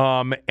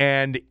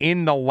 And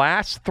in the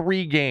last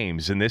 3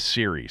 games in this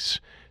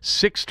series,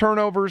 6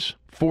 turnovers,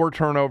 4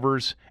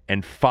 turnovers,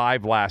 and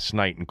 5 last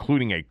night,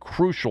 including a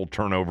crucial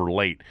turnover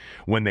late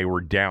when they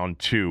were down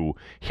 2.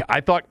 I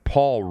thought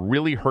Paul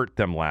really hurt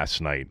them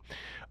last night.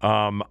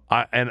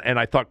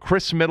 I thought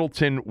Chris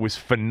Middleton was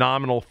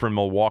phenomenal for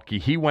Milwaukee.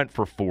 He went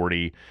for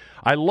 40.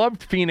 I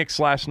loved Phoenix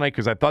last night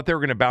because I thought they were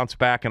going to bounce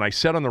back, and I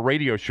said on the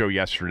radio show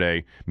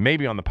yesterday,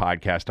 maybe on the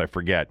podcast, I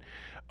forget,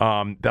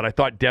 that I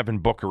thought Devin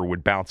Booker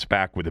would bounce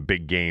back with a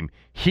big game.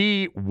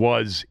 He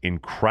was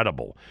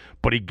incredible,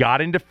 but he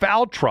got into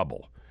foul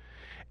trouble,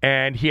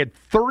 and he had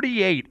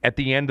 38 at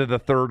the end of the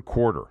third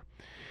quarter.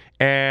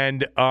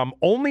 And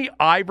only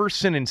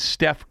Iverson and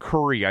Steph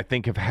Curry, I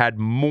think, have had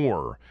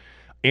more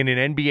in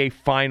an NBA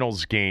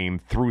Finals game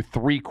through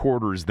 3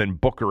 quarters than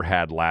Booker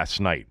had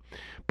last night.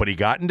 But he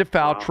got into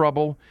foul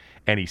trouble,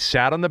 and he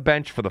sat on the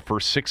bench for the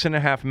first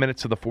 6.5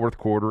 minutes of the fourth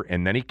quarter,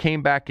 and then he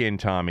came back in,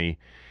 Tommy.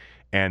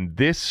 And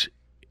this,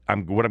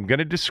 what I'm going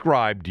to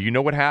describe, do you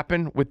know what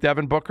happened with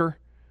Devin Booker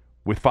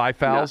with 5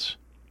 fouls?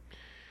 No.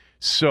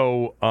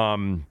 So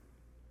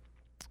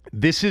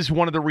this is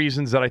one of the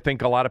reasons that I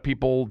think a lot of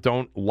people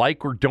don't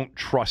like or don't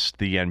trust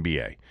the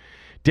NBA.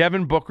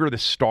 Devin Booker, the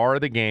star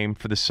of the game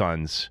for the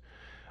Suns,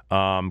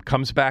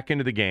 comes back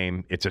into the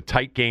game. It's a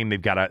tight game. They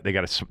got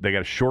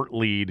a short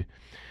lead.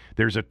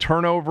 There's a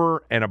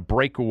turnover and a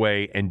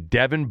breakaway, and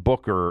Devin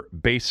Booker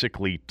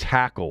basically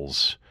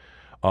tackles.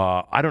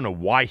 I don't know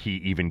why he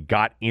even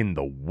got in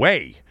the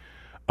way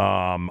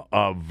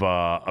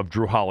of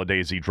Drew Holiday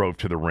as he drove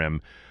to the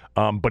rim.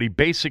 But he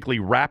basically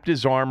wrapped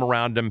his arm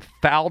around him,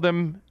 fouled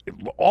him. It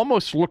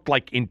almost looked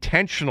like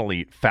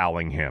intentionally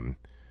fouling him,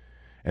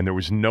 and there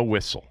was no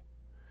whistle.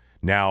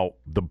 Now,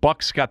 the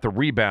Bucks got the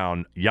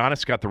rebound.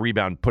 Giannis got the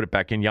rebound, put it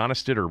back in.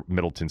 Giannis did or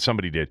Middleton?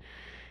 Somebody did.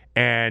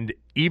 And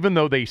even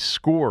though they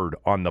scored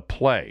on the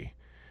play,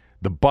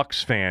 the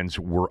Bucks fans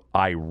were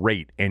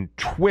irate, and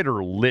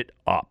Twitter lit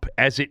up,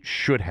 as it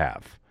should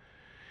have,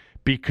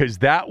 because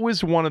that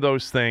was one of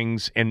those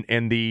things.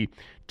 And the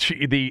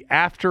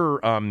after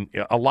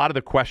a lot of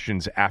the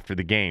questions after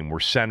the game were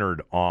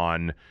centered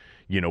on,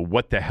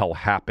 what the hell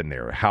happened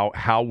there?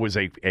 How was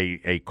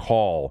a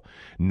call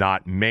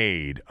not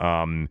made?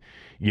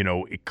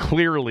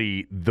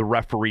 Clearly the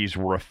referees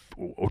were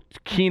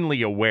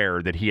keenly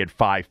aware that he had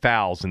 5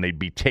 fouls, and they'd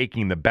be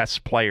taking the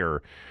best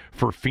player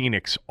for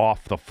Phoenix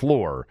off the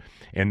floor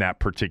in that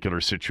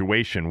particular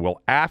situation.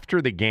 Well,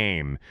 after the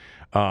game,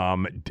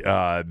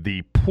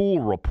 the pool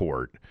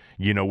report,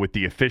 with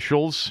the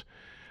officials,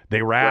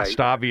 they were asked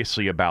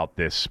obviously about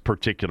this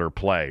particular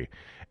play,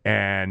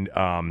 and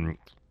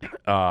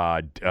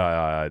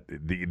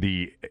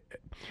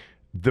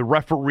the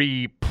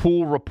referee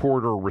pool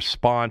reporter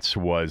response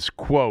was,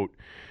 quote,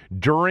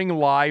 "During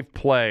live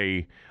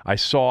play, I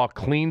saw a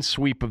clean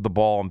sweep of the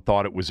ball and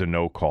thought it was a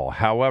no call.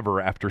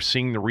 However, after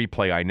seeing the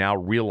replay, I now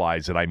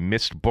realize that I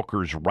missed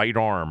Booker's right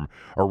arm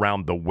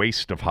around the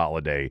waist of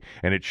Holiday,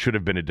 and it should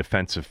have been a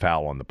defensive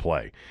foul on the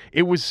play."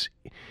 It was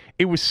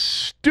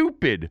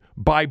stupid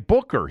by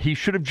Booker. He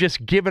should have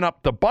just given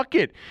up the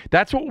bucket.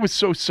 That's what was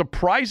so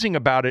surprising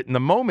about it in the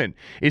moment,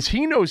 is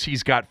he knows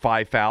he's got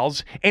 5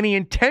 fouls, and he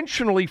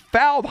intentionally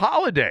fouled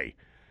Holiday,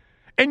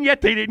 and yet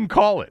they didn't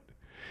call it.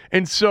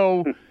 And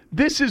so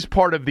this is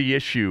part of the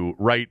issue,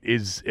 right,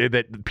 is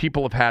that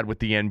people have had with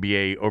the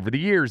NBA over the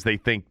years. They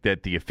think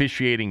that the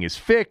officiating is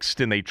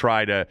fixed, and they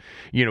try to,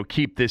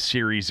 keep this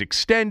series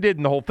extended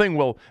and the whole thing.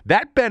 Well,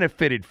 that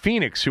benefited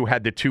Phoenix, who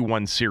had the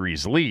 2-1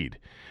 series lead,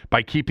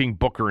 by keeping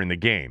Booker in the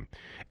game.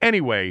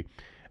 Anyway,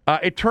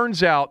 it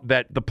turns out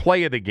that the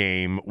play of the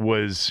game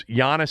was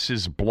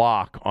Giannis's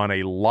block on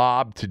a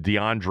lob to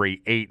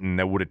DeAndre Ayton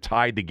that would have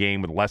tied the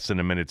game with less than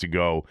a minute to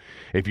go.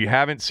 If you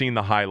haven't seen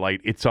the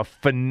highlight, it's a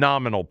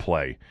phenomenal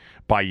play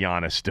by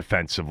Giannis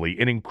defensively,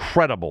 an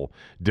incredible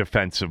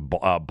defensive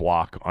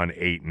block on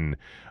Ayton.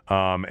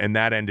 And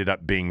that ended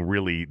up being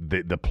really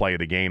the play of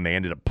the game. They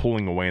ended up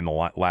pulling away in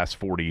the last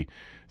 40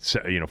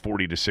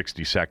 to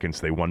 60 seconds.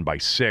 They won by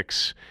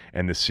 6,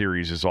 and the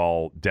series is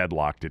all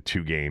deadlocked at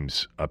 2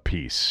 games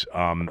apiece.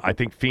 I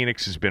think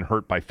Phoenix has been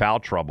hurt by foul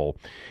trouble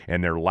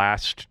in their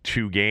last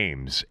 2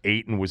 games.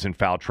 Ayton was in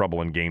foul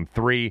trouble in Game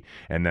 3,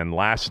 and then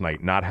last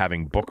night, not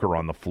having Booker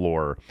on the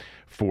floor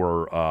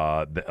for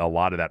a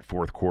lot of that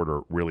fourth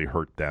quarter really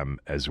hurt them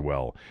as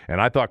well.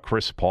 And I thought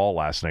Chris Paul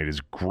last night,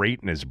 as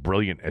great and as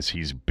brilliant as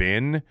he's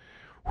been,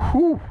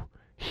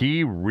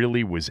 he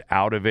really was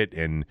out of it,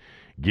 and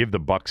give the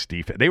Bucks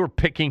defense. They were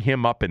picking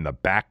him up in the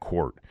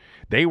backcourt.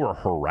 They were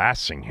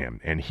harassing him,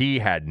 and he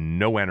had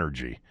no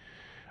energy.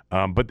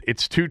 But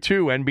it's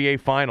 2-2 NBA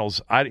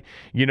Finals.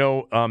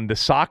 The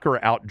soccer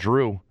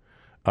outdrew.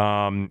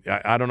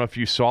 I don't know if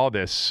you saw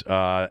this.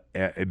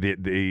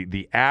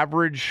 The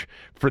average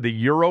for the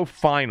Euro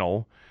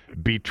final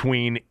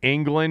between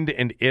England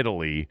and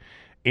Italy,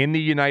 In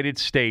the United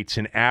States,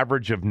 an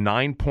average of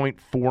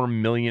 9.4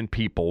 million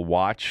people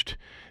watched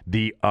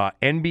the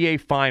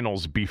NBA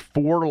Finals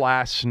before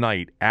last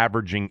night,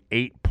 averaging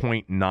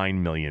 8.9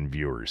 million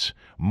viewers.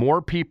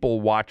 More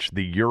people watched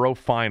the Euro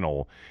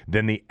Final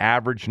than the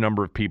average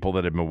number of people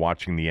that have been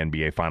watching the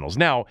NBA Finals.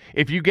 Now,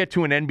 if you get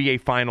to an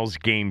NBA Finals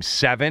Game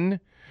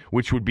 7,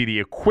 which would be the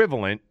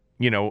equivalent,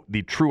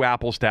 the true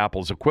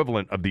apples-to-apples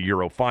equivalent of the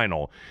Euro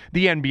Final,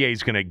 the NBA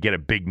is going to get a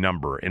big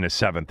number in a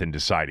seventh and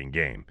deciding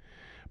game.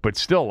 But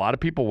still, a lot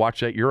of people watch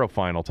that Euro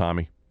Final,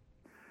 Tommy.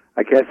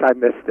 I guess I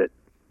missed it.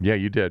 Yeah,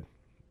 you did.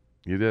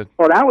 You did.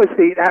 Well, I was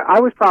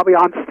probably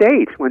on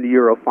stage when the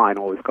Euro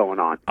Final was going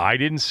on. I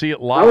didn't see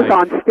it live. I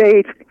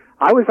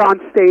was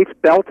on stage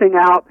belting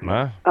out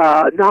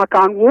Knock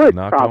on Wood,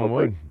 Knock probably. on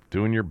Wood.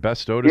 Doing your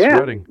best Otis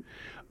Redding.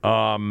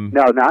 No,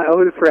 not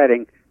Otis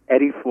Redding.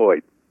 Eddie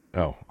Floyd.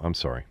 Oh, I'm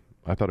sorry.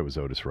 I thought it was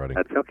Otis Redding.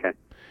 That's okay.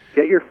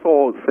 Get your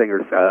soul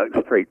singers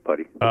straight,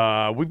 buddy.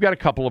 We've got a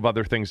couple of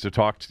other things to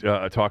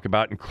talk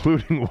about,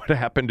 including what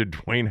happened to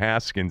Dwayne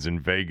Haskins in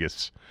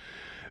Vegas.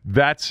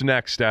 That's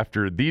next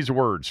after these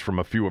words from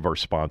a few of our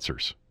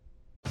sponsors.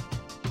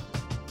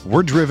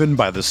 We're driven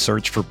by the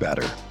search for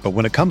better. But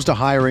when it comes to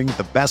hiring,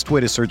 the best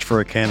way to search for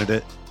a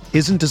candidate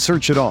isn't to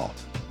search at all.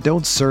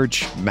 Don't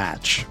search,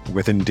 match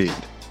with Indeed.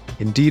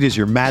 Indeed is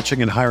your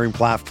matching and hiring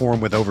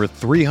platform with over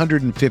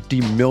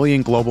 350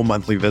 million global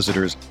monthly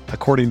visitors,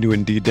 according to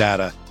Indeed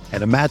data,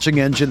 and a matching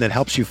engine that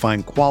helps you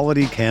find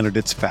quality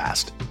candidates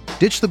fast.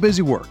 Ditch the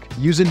busy work.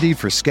 Use Indeed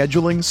for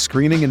scheduling,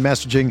 screening, and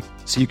messaging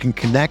so you can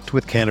connect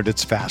with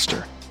candidates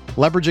faster.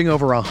 Leveraging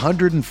over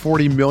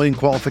 140 million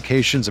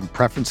qualifications and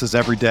preferences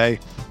every day,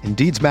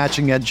 Indeed's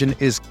matching engine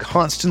is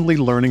constantly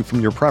learning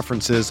from your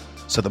preferences,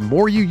 so the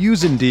more you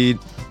use Indeed,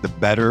 the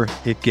better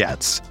it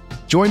gets.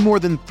 Join more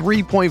than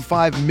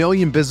 3.5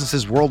 million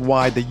businesses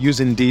worldwide that use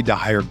Indeed to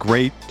hire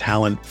great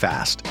talent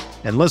fast.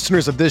 And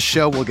listeners of this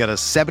show will get a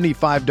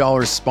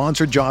 $75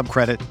 sponsored job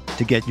credit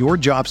to get your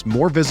jobs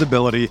more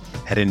visibility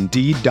at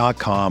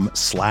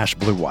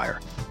Indeed.com/Blue Wire.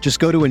 Just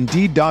go to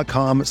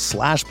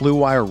Indeed.com/Blue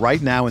Wire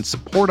right now and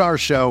support our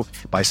show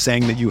by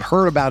saying that you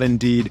heard about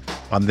Indeed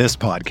on this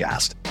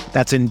podcast.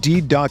 That's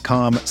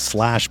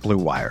Indeed.com/Blue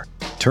Wire.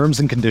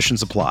 Terms and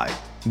conditions apply.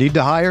 Need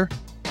to hire?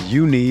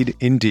 You need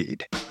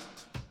Indeed.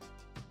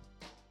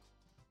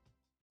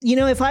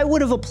 If I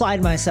would have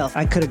applied myself,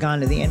 I could have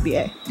gone to the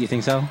NBA. You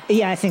think so?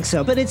 Yeah, I think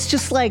so. But it's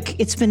just like,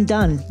 it's been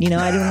done.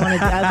 I didn't want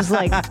to, I was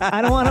like,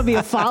 I don't want to be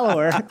a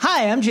follower.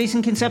 Hi, I'm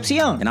Jason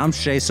Concepcion. And I'm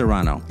Shea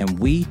Serrano. And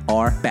we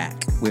are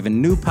back. We have a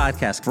new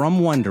podcast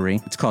from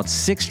Wondery. It's called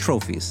Six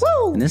Trophies.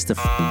 Woo! And it's the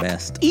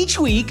best. Each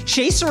week,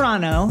 Shea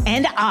Serrano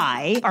and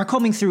I are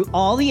combing through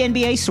all the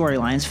NBA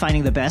storylines,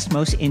 finding the best,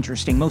 most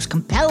interesting, most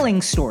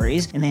compelling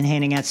stories, and then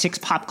handing out 6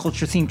 pop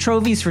culture themed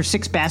trophies for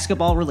 6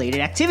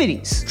 basketball-related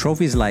activities.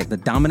 Trophies like the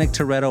Dominic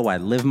Toretto I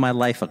Live My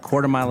Life a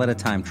Quarter Mile at a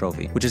Time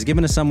trophy, which is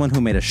given to someone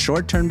who made a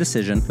short-term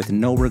decision with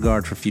no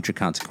regard for future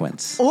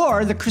consequence.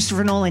 Or the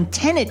Christopher Nolan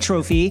Tenet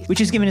trophy,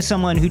 which is given to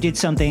someone who did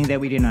something that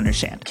we didn't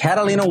understand.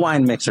 Catalina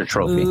Wine Mixer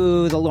trophy.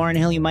 Ooh, the Lauryn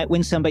Hill, you might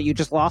win some, but you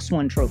just lost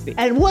one trophy.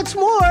 And what's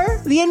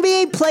more, the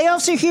NBA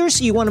playoffs are here,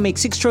 so you want to make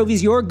 6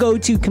 Trophies your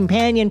go-to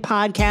companion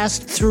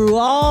podcast through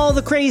all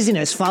the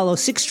craziness. Follow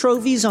 6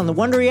 Trophies on the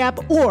Wondery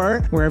app or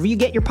wherever you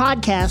get your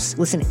podcasts.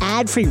 Listen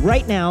ad-free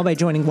right now by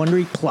joining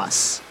Wondery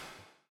Plus.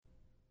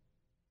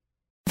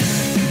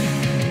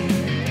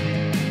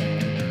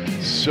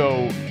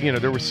 So,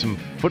 there was some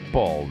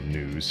football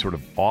news, sort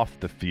of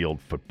off-the-field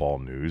football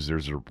news.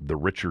 There's the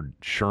Richard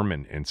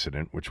Sherman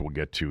incident, which we'll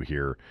get to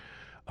here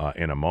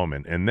in a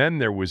moment. And then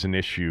there was an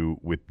issue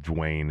with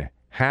Dwayne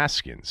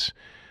Haskins.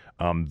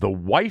 The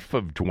wife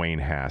of Dwayne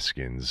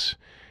Haskins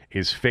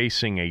is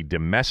facing a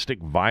domestic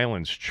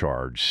violence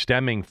charge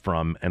stemming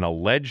from an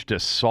alleged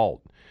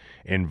assault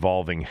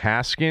involving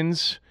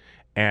Haskins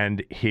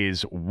and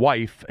his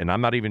wife, and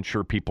I'm not even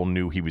sure people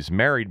knew he was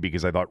married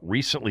because I thought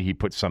recently he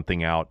put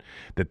something out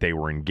that they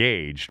were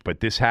engaged, but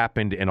this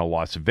happened in a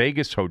Las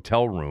Vegas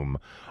hotel room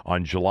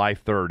on July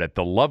 3rd at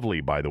the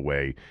lovely, by the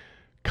way,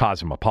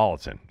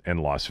 Cosmopolitan in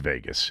Las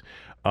Vegas.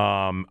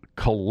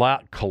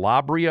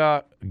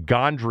 Calabria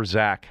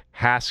Gondrzak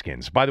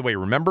Haskins. By the way,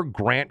 remember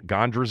Grant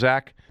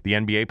Gondrzak, the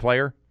NBA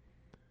player?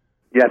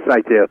 Yes,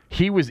 I do.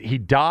 He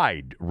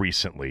died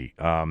recently.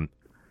 Oh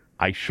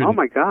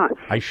my gosh!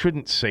 I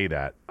shouldn't say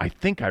that. I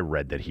think I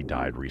read that he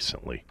died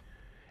recently.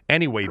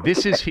 Anyway,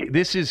 this is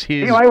his.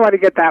 You might want to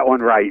get that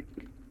one right.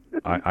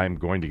 I'm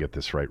going to get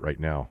this right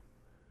now.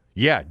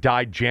 Yeah,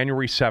 died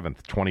January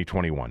 7th,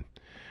 2021.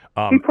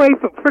 He played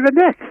for the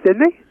Knicks,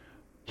 didn't he?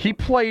 He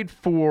played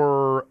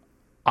for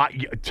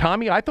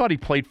Tommy. I thought he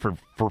played for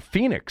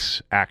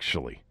Phoenix.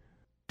 Actually,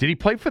 did he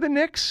play for the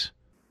Knicks?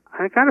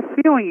 I got a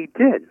feeling he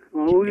did.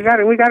 Well, we got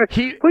to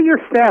put your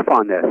staff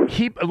on this.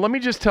 Let me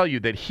just tell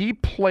you that he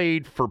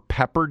played for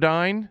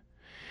Pepperdine,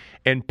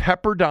 and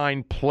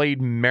Pepperdine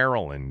played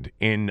Maryland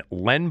in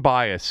Len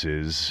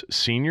Bias's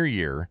senior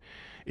year,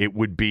 it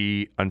would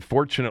be,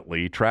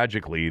 unfortunately,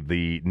 tragically,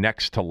 the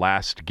next to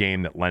last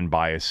game that Len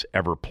Bias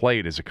ever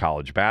played as a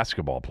college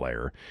basketball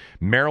player.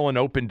 Maryland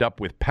opened up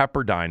with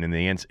Pepperdine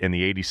in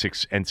the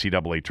 86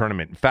 NCAA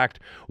tournament. In fact,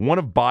 one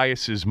of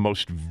Bias's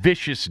most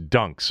vicious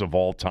dunks of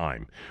all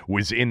time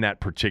was in that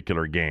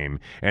particular game.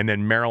 And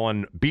then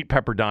Maryland beat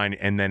Pepperdine,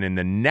 and then in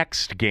the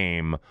next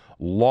game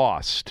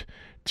lost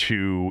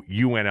to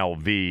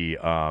UNLV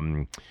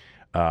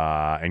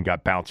and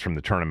got bounced from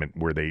the tournament,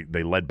 where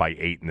they led by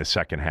 8 in the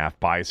second half.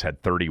 Bias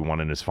had 31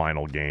 in his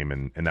final game,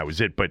 and that was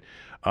it. But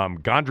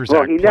Gondrzak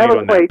played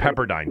on that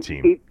Pepperdine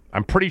team.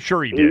 I'm pretty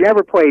sure he did. He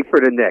never played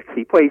for the Knicks.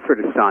 He played for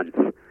the Suns.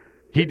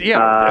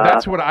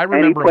 That's what I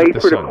remember. And he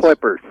played for the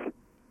Clippers.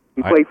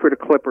 He played for the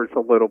Clippers a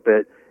little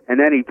bit, and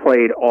then he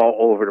played all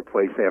over the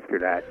place after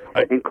that,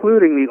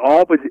 including the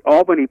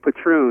Albany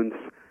Patroons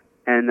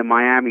and the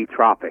Miami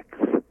Tropics.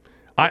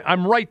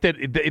 I'm right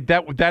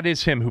that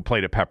is him who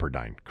played at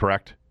Pepperdine,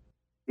 correct?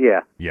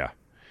 Yeah. Yeah.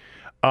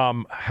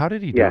 How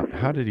did he die?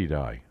 How did he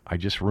die? I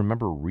just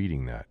remember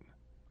reading that.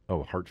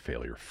 Oh, heart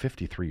failure.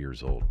 53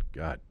 years old.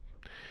 God.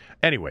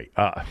 Anyway,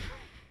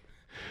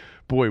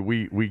 boy,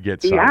 we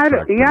get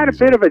sidetracked. He had a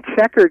bit of a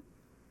checkered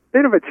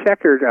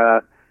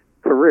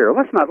career.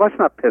 Let's not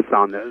piss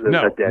on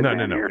the dead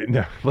man here.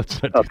 No,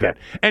 let's not do that.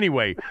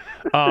 Anyway,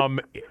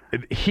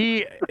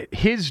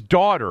 his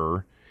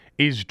daughter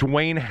is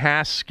Dwayne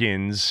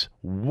Haskins'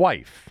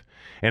 wife.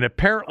 And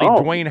apparently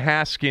Dwayne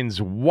Haskins'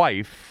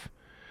 wife,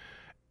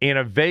 in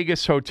a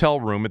Vegas hotel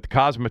room at the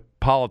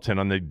Cosmopolitan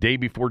on the day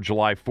before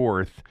July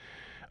 4th,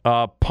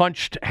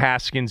 punched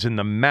Haskins in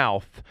the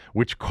mouth,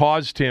 which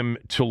caused him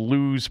to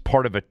lose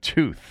part of a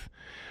tooth.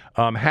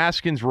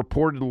 Haskins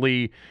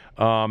reportedly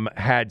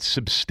had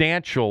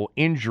substantial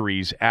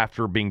injuries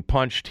after being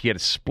punched. He had a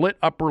split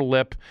upper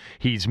lip.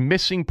 He's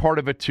missing part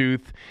of a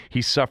tooth.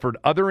 He suffered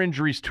other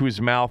injuries to his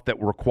mouth that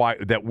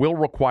will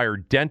require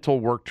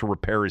dental work to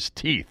repair his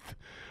teeth,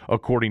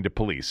 according to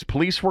police.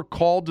 Police were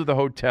called to the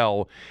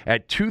hotel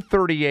at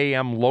 2:30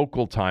 a.m.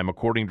 local time,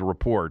 according to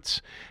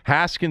reports.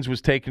 Haskins was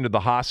taken to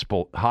the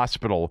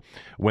hospital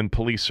when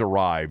police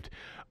arrived.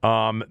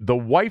 The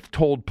wife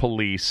told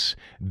police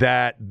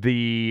that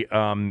the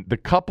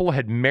couple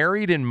had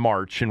married in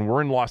March and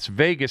were in Las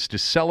Vegas to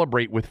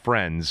celebrate with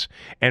friends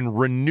and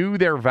renew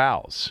their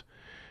vows.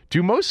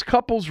 Do most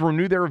couples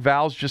renew their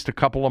vows just a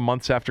couple of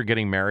months after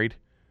getting married?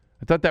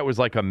 I thought that was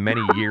like a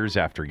many years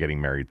after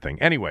getting married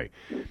thing. Anyway,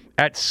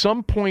 at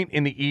some point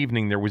in the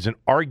evening, there was an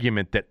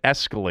argument that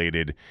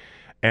escalated,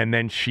 and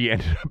then she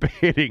ended up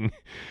hitting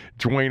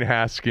Dwayne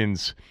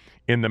Haskins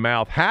in the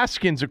mouth.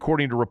 Haskins,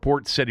 according to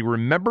reports, said he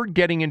remembered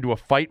getting into a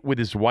fight with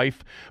his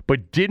wife,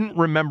 but didn't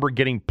remember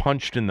getting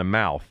punched in the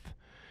mouth.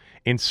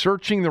 In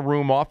searching the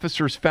room,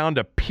 officers found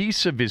a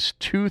piece of his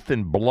tooth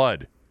and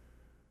blood.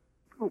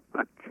 Oh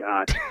my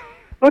God!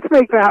 Let's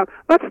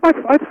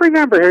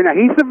remember here now.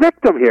 He's the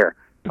victim here.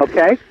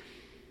 Okay.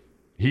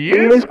 He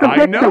is the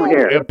victim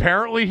here.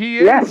 Apparently, he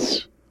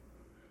is.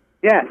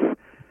 Yes.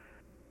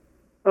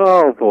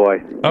 Oh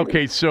boy.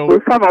 Okay, so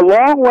we've come a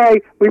long way.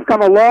 We've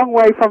come a long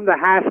way from the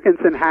Haskins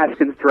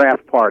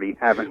draft party,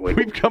 haven't we?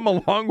 We've come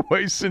a long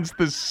way since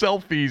the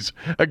selfies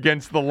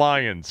against the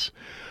Lions.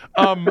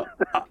 When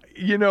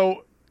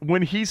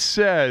he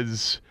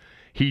says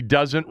he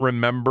doesn't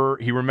remember,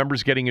 he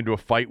remembers getting into a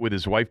fight with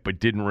his wife, but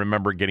didn't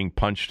remember getting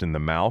punched in the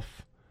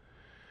mouth.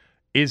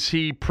 Is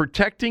he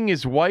protecting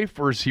his wife,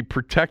 or is he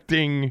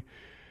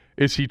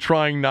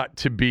trying not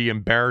to be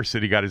embarrassed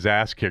that he got his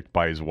ass kicked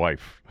by his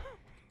wife?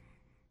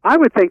 I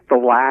would think the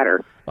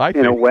latter,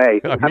 in a way.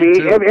 I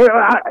mean,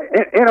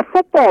 in a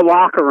football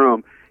locker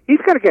room, he's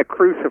going to get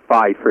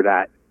crucified for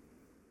that,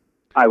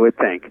 I would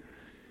think.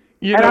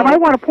 I might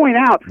want to point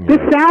out,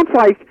 this sounds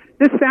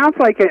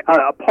like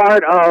a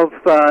part of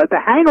The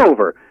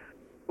Hangover,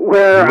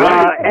 where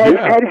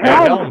Ed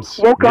Helms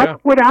woke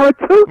up without a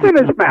tooth in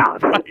his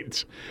mouth.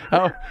 Right.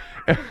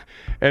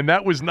 And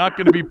that was not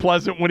going to be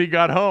pleasant when he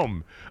got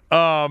home,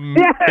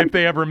 if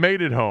they ever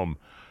made it home.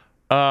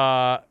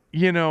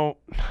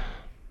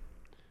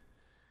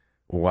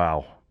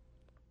 Wow.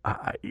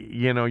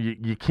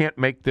 You can't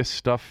make this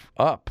stuff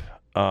up.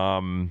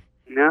 No.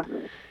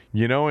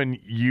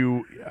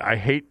 I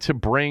hate to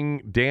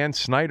bring Dan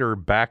Snyder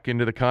back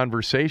into the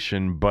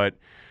conversation, but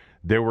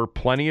there were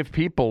plenty of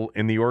people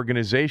in the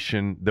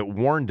organization that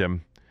warned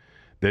him,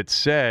 that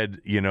said,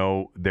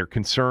 they're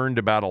concerned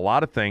about a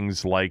lot of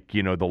things, like,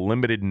 the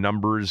limited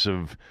numbers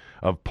of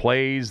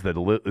plays,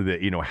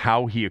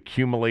 how he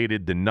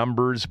accumulated the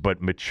numbers,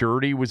 but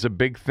maturity was a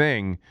big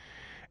thing.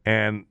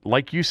 And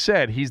like you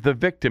said, he's the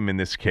victim in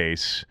this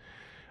case.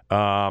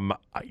 I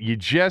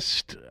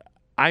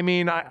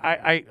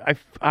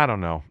don't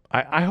know.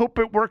 I hope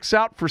it works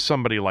out for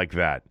somebody like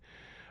that.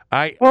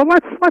 Let's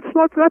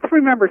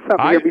remember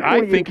something here before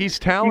I think he's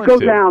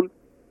talented.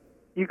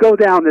 You go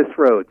down this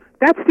road.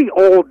 That's the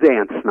old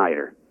Dan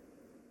Snyder.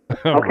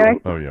 Okay?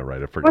 Oh yeah,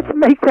 right. I forgot. Let's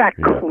make that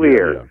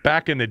clear. Yeah.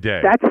 Back in the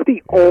day. That's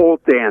the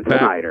old Dan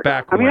Snyder.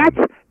 That's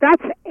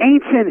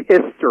ancient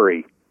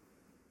history.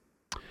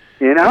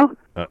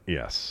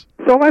 Yes.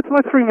 So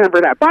let's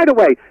remember that. By the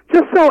way,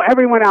 just so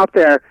everyone out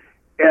there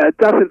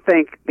doesn't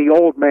think the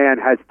old man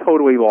has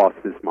totally lost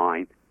his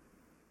mind,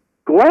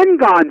 Glenn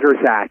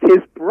Gondrzak, his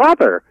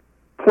brother,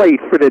 played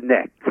for the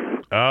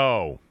Knicks.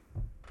 Oh,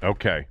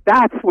 okay.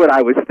 That's what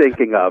I was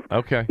thinking of.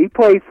 Okay. He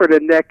played for the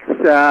Knicks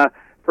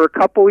for a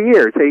couple of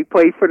years. He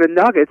played for the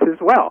Nuggets as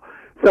well.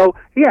 So,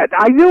 yeah,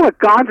 I knew what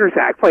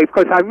Gondrzak played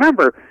because I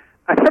remember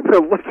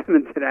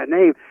listening to that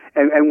name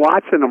and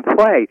watching him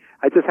play.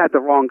 I just had the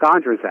wrong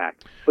Gondrzak.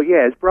 But,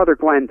 yeah, his brother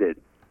Glenn did.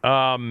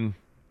 I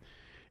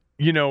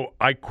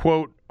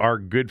quote our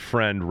good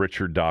friend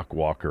Richard Doc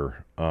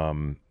Walker.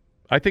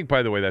 I think,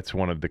 by the way, that's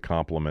one of the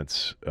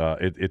compliments.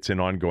 It's an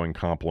ongoing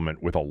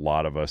compliment with a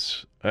lot of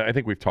us. I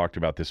think we've talked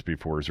about this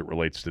before as it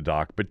relates to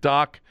Doc. But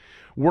Doc,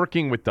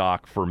 working with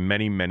Doc for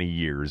many, many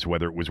years,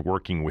 whether it was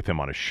working with him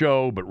on a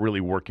show, but really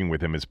working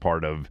with him as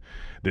part of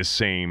this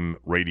same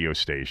radio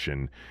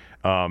station.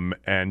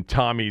 And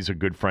Tommy's a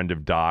good friend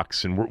of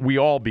Doc's, and we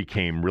all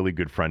became really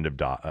good friend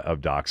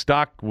of Doc's.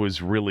 Doc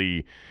was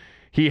really...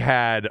 He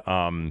had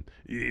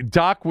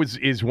Doc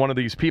is one of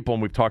these people,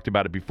 and we've talked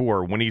about it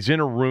before. When he's in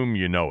a room,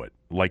 you know it.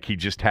 Like he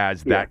just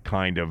has that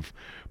kind of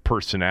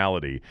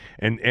personality,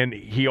 and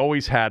he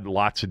always had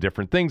lots of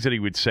different things that he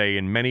would say,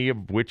 and many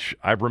of which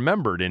I've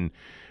remembered. And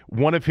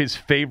one of his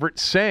favorite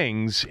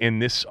sayings,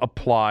 and this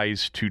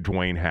applies to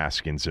Dwayne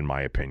Haskins, in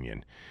my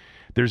opinion.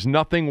 There's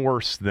nothing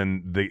worse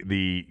than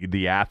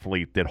the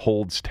athlete that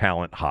holds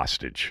talent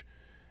hostage,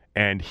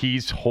 and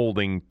he's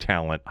holding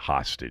talent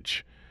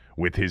hostage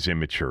with his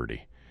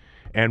immaturity.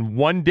 And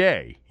one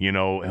day,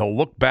 he'll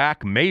look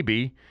back,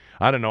 maybe,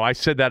 I don't know, I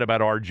said that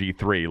about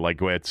RG3,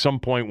 like at some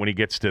point when he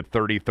gets to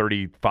 30,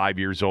 35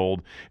 years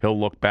old, he'll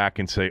look back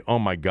and say, oh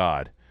my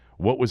God,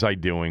 what was I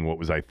doing? What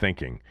was I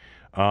thinking?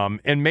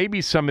 And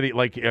maybe somebody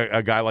like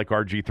a guy like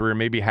RG3 or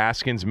maybe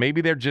Haskins, maybe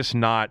they're just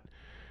not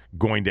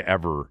going to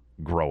ever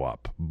grow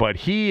up. But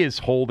he is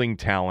holding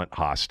talent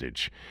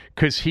hostage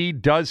because he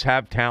does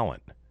have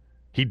talent.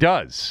 He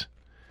does.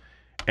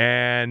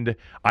 And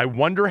I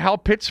wonder how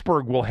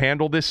Pittsburgh will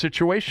handle this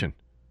situation.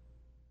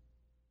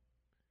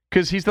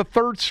 Because he's the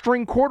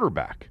third-string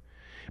quarterback.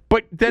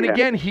 But then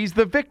again, he's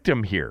the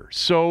victim here.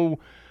 So,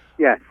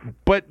 yes.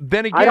 But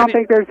then again... I don't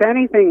think there's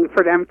anything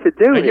for them to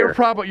do here.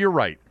 You're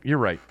right.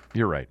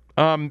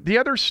 The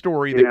other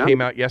story that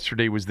came out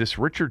yesterday was this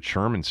Richard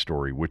Sherman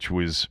story, which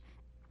was...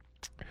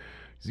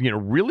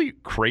 really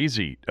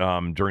crazy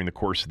during the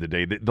course of the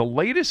day. The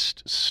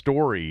latest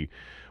story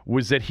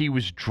was that he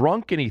was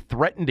drunk and he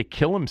threatened to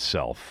kill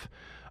himself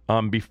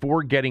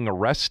before getting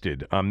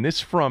arrested. This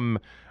from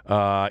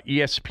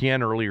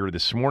ESPN earlier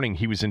this morning.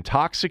 He was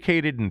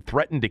intoxicated and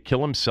threatened to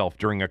kill himself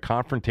during a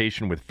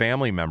confrontation with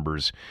family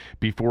members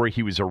before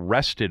he was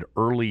arrested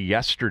early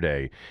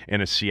yesterday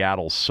in a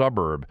Seattle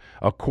suburb,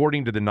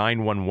 according to the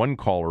 911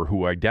 caller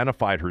who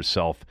identified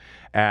herself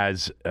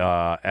as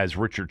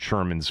Richard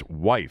Sherman's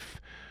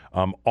wife.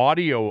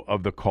 Audio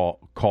of the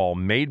call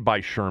made by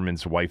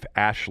Sherman's wife,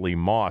 Ashley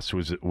Moss,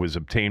 was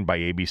obtained by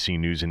ABC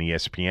News and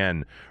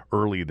ESPN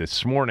early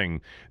this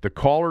morning. The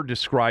caller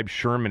described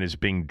Sherman as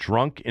being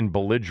drunk and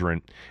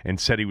belligerent and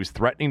said he was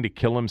threatening to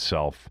kill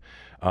himself.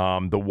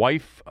 The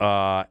wife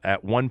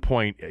at one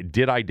point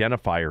did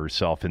identify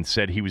herself and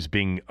said he was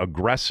being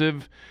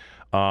aggressive,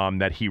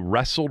 that he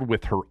wrestled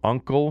with her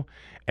uncle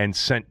and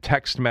sent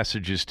text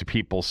messages to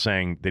people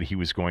saying that he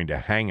was going to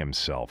hang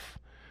himself.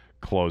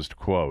 Closed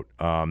quote.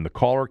 The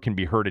caller can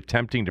be heard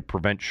attempting to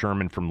prevent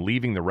Sherman from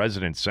leaving the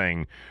residence,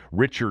 saying,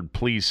 "Richard,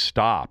 please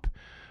stop."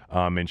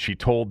 And she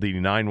told the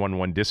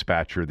 911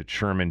 dispatcher that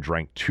Sherman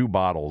drank 2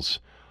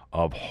 bottles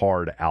of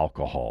hard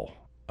alcohol.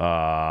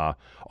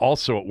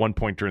 Also, at one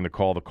point during the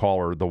call, the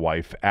caller, the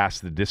wife,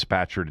 asked the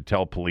dispatcher to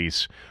tell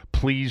police,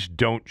 "Please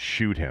don't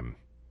shoot him."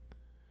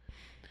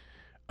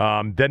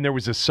 Then there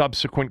was a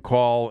subsequent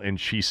call, and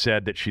she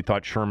said that she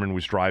thought Sherman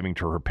was driving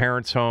to her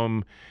parents'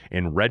 home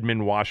in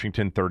Redmond,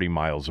 Washington, 30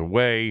 miles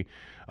away.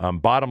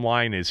 Bottom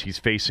line is he's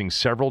facing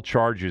several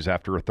charges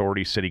after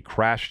authorities said he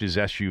crashed his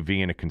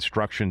SUV in a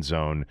construction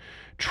zone,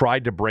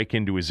 tried to break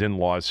into his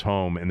in-laws'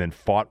 home, and then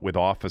fought with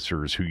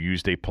officers who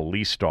used a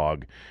police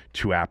dog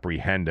to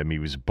apprehend him. He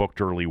was booked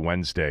early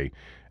Wednesday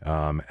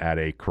at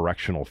a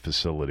correctional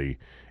facility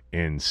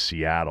in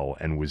Seattle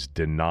and was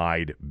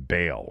denied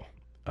bail.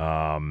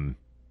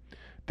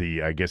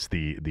 I guess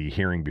the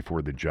hearing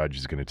before the judge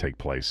is going to take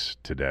place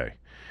today.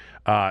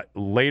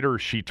 Later,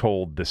 she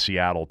told the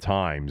Seattle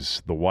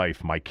Times, the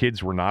wife, "My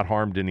kids were not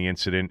harmed in the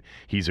incident.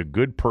 He's a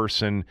good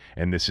person,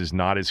 and this is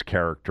not his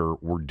character.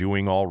 We're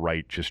doing all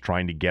right, just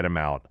trying to get him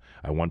out.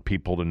 I want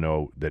people to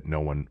know that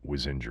no one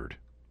was injured."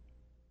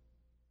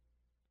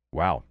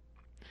 Wow.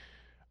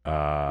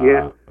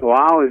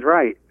 Wow is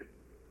right.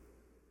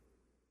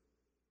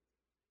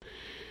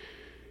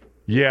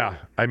 Yeah,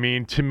 I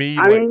mean, to me...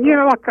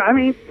 look,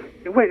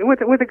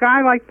 with a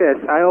guy like this,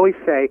 I always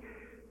say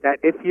that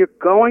if you're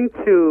going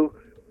to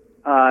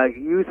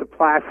use a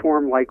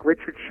platform like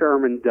Richard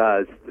Sherman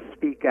does to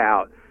speak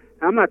out,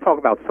 and I'm not talking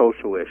about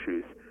social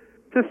issues,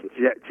 just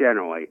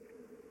generally,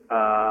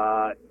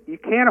 you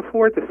can't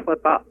afford to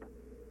slip up.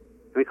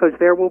 because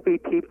there will be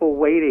people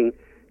waiting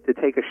to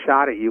take a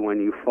shot at you when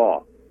you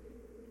fall.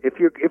 If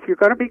you're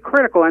going to be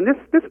critical, and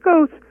this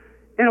goes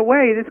in a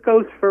way, this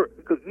goes for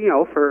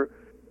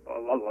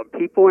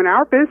people in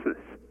our business.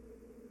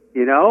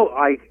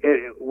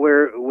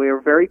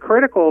 We're very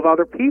critical of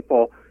other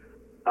people,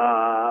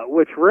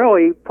 which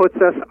really puts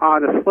us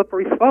on a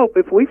slippery slope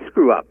if we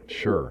screw up.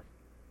 Sure.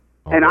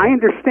 Okay. And I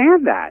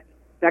understand that.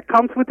 That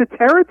comes with the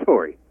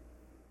territory.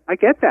 I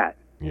get that.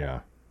 Yeah.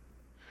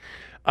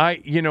 I've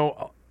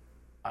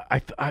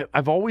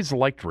always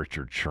liked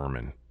Richard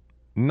Sherman,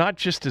 not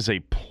just as a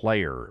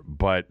player,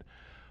 but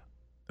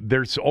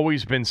there's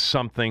always been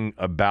something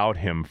about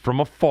him from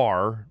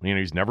afar.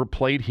 He's never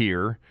played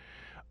here.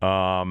 He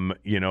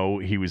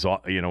was,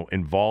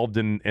 involved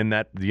in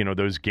that,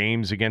 those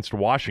games against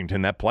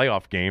Washington, that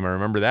playoff game. I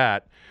remember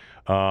that.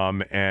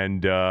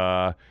 And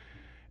the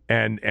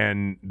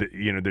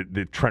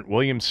Trent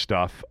Williams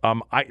stuff.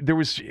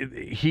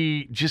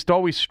 He just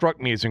always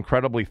struck me as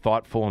incredibly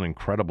thoughtful and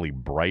incredibly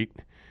bright.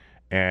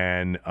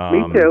 And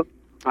me too.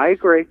 I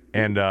agree.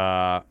 And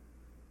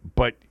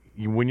but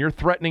when you're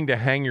threatening to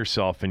hang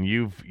yourself and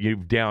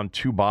you've downed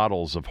 2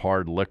 bottles of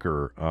hard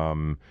liquor,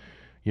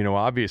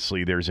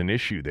 obviously there's an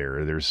issue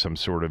there. There's some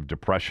sort of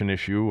depression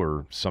issue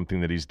or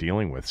something that he's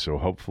dealing with. So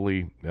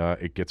hopefully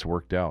it gets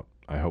worked out.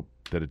 I hope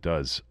that it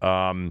does.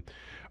 All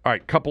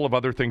right, couple of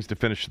other things to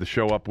finish the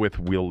show up with.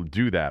 We'll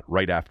do that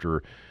right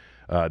after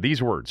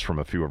these words from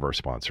a few of our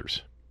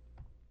sponsors.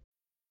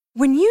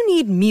 When you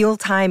need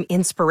mealtime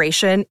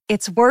inspiration,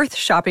 it's worth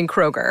shopping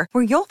Kroger,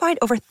 where you'll find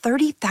over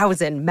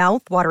 30,000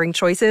 mouth-watering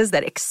choices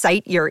that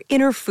excite your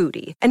inner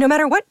foodie. And no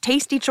matter what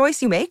tasty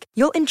choice you make,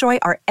 you'll enjoy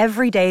our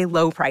everyday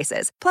low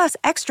prices, plus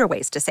extra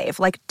ways to save,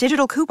 like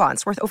digital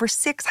coupons worth over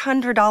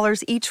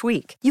 $600 each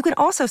week. You can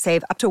also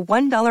save up to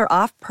 $1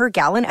 off per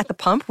gallon at the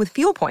pump with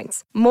fuel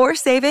points. More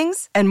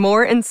savings and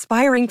more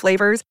inspiring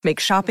flavors make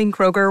shopping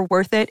Kroger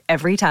worth it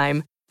every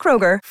time.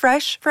 Kroger,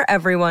 fresh for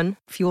everyone.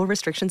 Fuel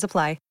restrictions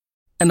apply.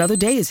 Another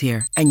day is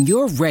here, and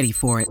you're ready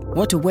for it.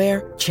 What to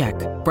wear? Check.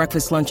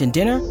 Breakfast, lunch, and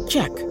dinner?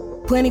 Check.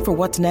 Planning for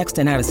what's next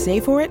and how to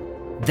save for it?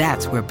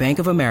 That's where Bank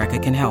of America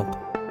can help.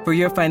 For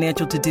your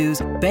financial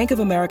to-dos, Bank of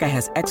America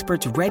has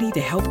experts ready to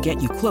help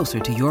get you closer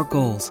to your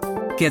goals.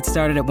 Get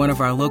started at one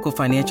of our local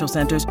financial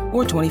centers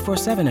or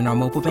 24/7 in our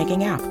mobile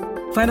banking app.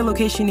 Find a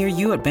location near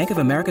you at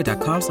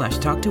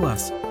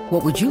bankofamerica.com/talktous.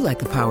 What would you like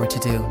the power to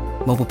do?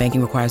 Mobile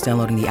banking requires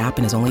downloading the app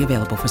and is only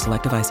available for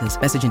select devices.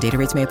 Message and data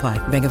rates may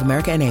apply. Bank of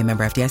America NA,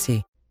 member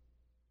FDIC.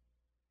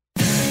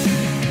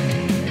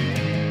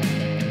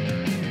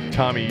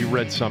 Tommy, you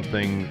read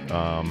something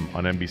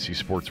on NBC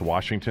Sports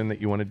Washington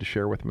that you wanted to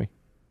share with me.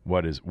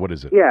 What is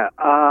it? Yeah.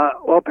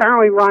 Well,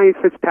 apparently Ryan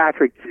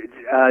Fitzpatrick,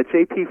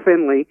 J.P.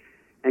 Finley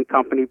and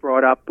company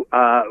caught up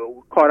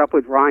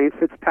with Ryan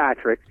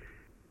Fitzpatrick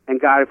and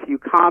got a few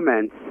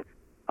comments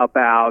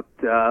about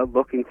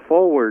looking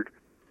forward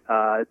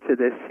to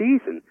this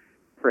season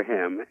for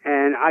him.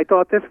 And I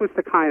thought this was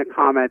the kind of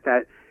comment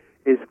that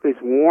is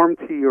warm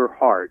to your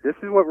heart. This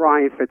is what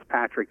Ryan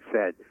Fitzpatrick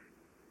said.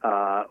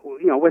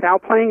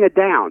 Without playing a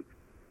down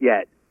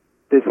yet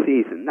this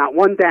season. Not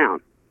one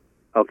down,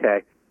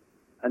 okay?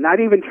 Not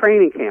even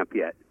training camp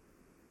yet.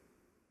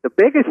 The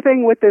biggest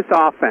thing with this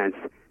offense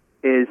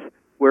is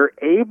we're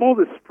able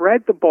to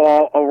spread the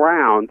ball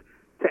around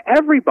to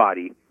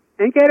everybody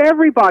and get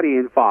everybody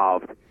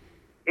involved.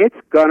 It's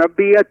going to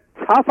be a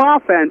tough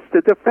offense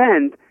to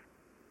defend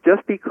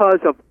just because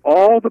of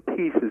all the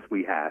pieces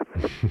we have.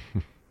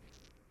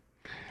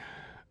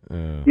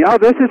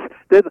 This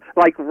is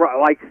like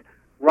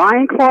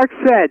Ryan Clark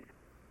said,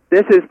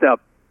 this is the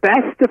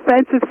best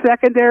defensive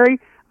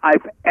secondary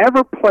I've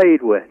ever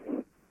played with.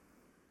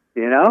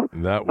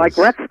 Like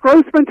Rex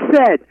Grossman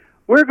said,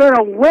 we're going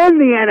to win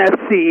the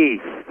NFC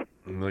East.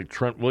 Like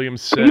Trent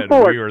Williams said,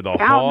 we are the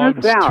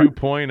Hogs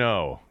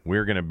 2.0.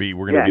 We're going to be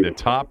the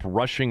top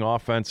rushing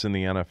offense in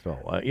the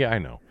NFL. I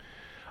know.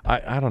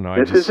 I don't know.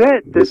 This is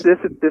it. This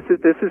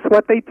is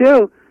what they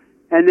do,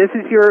 and this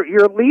is your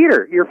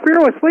leader, your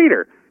fearless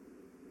leader,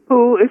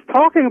 who is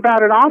talking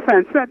about an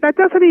offense that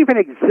doesn't even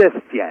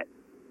exist yet.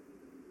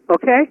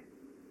 Okay?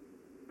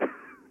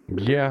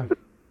 Yeah,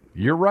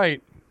 you're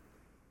right.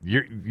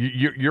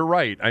 You're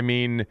right. I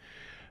mean,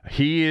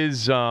 he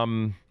is.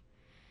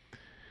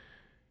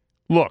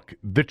 Look,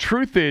 the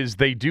truth is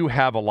they do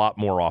have a lot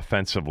more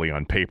offensively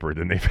on paper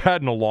than they've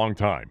had in a long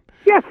time.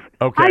 Yes,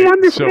 okay, I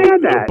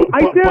understand that.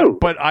 I do.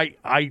 But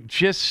I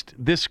just,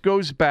 this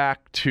goes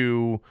back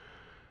to,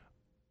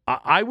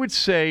 I would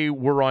say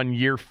we're on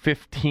year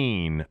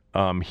 15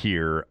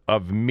 here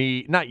of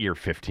me, not year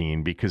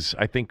 15, because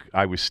I think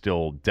I was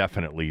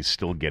definitely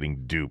still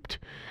getting duped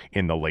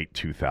in the late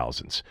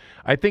 2000s.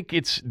 I think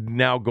it's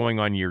now going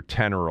on year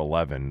 10 or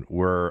 11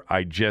 where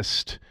I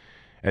just,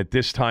 at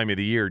this time of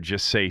the year,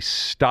 just say,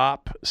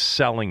 stop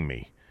selling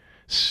me.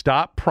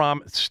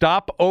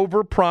 Stop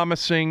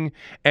over-promising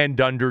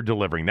and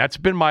under-delivering. That's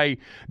been my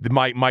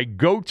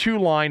go-to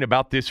line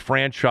about this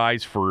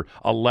franchise for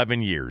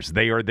 11 years.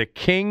 They are the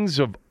kings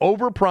of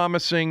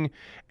over-promising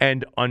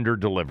and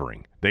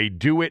under-delivering. They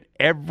do it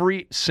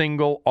every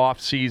single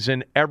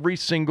offseason, every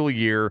single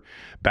year.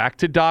 Back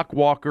to Doc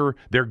Walker.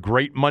 They're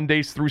great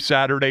Mondays through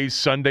Saturdays.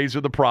 Sundays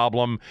are the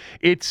problem.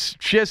 It's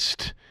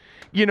just...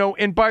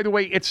 and by the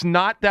way, it's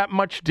not that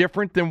much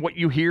different than what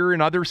you hear in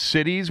other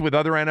cities with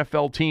other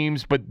NFL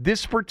teams, but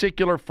this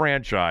particular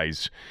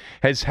franchise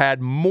has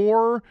had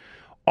more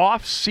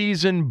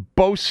off-season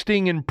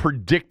boasting and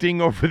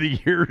predicting over the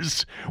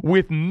years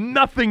with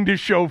nothing to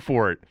show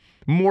for it,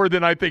 more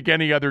than I think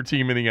any other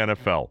team in the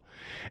NFL.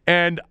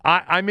 And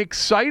I'm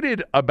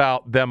excited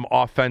about them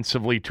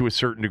offensively to a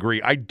certain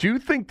degree. I do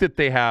think that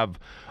they have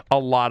a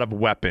lot of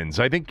weapons.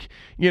 I think,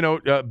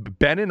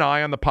 Ben and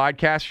I on the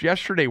podcast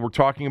yesterday were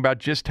talking about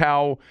just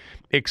how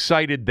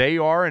excited they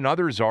are and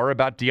others are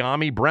about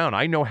De'Ami Brown.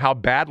 I know how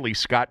badly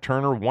Scott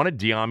Turner wanted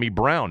De'Ami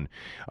Brown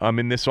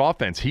in this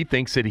offense. He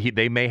thinks that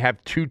they may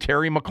have 2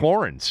 Terry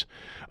McLaurins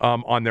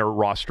on their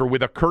roster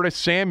with a Curtis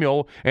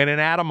Samuel and an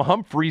Adam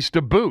Humphries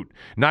to boot,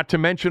 not to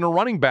mention a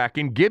running back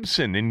in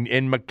Gibson and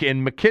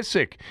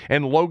McKissick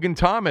and Logan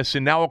Thomas,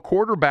 and now a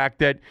quarterback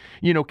that,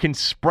 can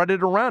spread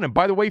it around. And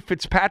by the way,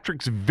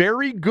 Fitzpatrick's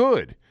very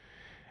good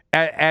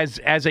as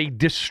a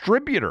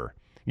distributor.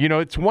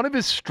 It's one of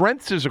his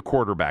strengths as a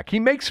quarterback. He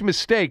makes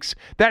mistakes.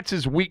 That's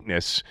his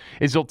weakness,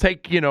 is he'll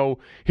take, he'll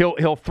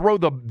throw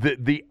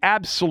the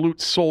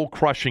absolute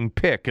soul-crushing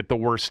pick at the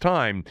worst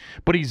time,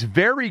 but he's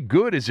very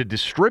good as a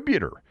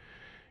distributor.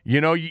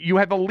 You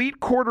have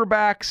elite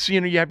quarterbacks,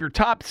 you have your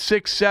top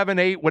 6, 7,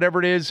 8, whatever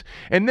it is,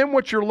 and then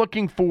what you're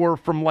looking for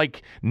from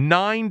like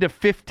 9 to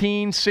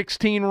 15,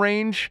 16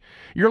 range,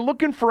 you're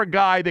looking for a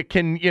guy that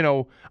can,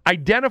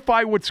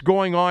 identify what's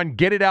going on,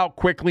 get it out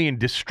quickly, and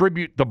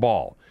distribute the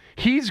ball.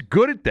 He's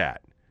good at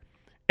that.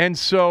 And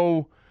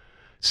so,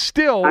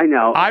 still, I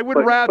know, I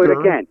would rather...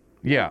 But again...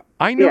 Yeah,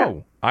 I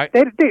know. Yeah.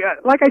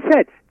 Like I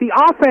said, the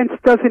offense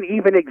doesn't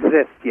even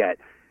exist yet,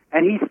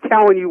 and he's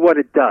telling you what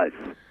it does.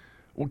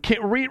 Well,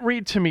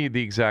 read to me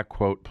the exact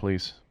quote,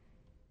 please.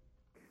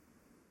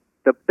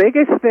 The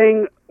biggest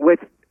thing with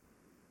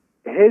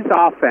his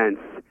offense,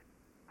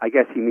 I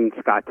guess he means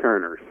Scott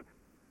Turner's,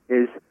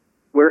 is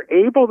we're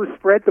able to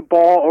spread the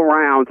ball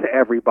around to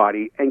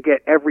everybody and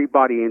get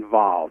everybody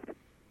involved.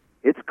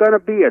 It's going to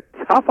be a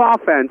tough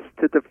offense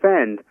to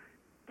defend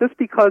just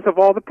because of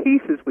all the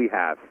pieces we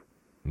have.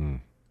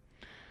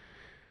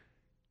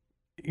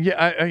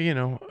 Yeah,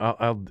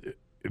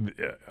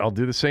 I'll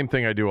do the same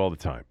thing I do all the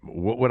time.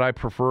 What would I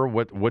prefer?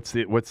 What's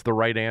the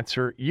right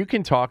answer? You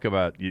can talk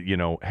about,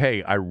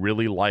 hey, I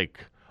really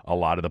like a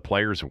lot of the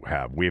players we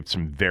have. We have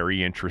some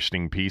very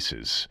interesting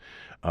pieces.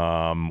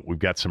 We've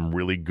got some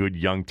really good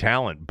young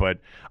talent, but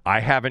I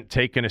haven't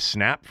taken a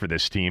snap for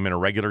this team in a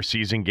regular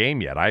season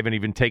game yet. I haven't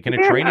even taken a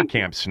training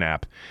camp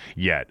snap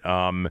yet.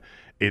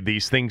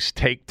 These things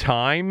take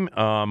time.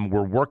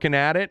 We're working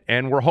at it,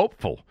 and we're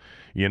hopeful,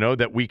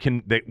 that we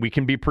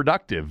can be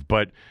productive.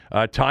 But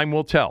time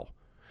will tell.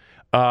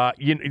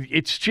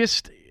 It's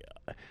just,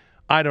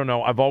 I don't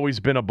know. I've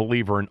always been a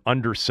believer in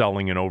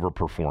underselling and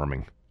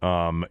overperforming.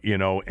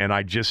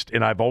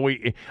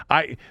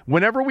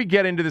 Whenever we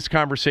get into this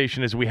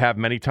conversation, as we have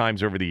many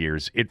times over the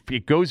years,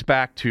 it goes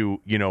back to,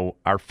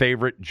 our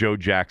favorite Joe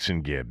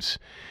Jackson Gibbs.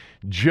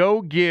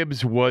 Joe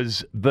Gibbs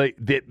was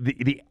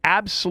the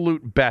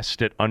absolute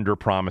best at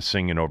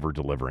under-promising and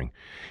over-delivering.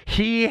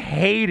 He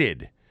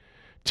hated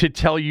to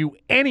tell you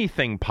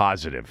anything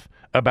positive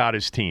about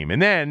his team.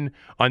 And then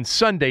on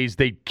Sundays,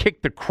 they'd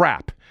kick the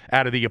crap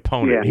out of the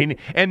opponent. Yeah.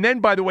 And then,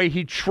 by the way,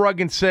 he'd shrug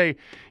and say,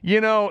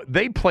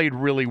 they played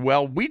really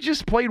well. We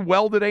just played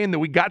well today, and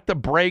we got the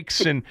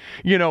breaks. And,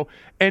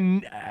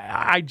 and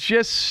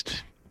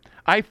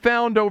I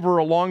found over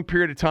a long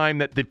period of time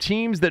that the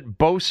teams that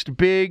boast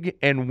big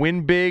and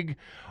win big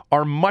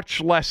are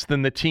much less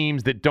than the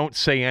teams that don't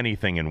say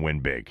anything and win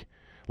big.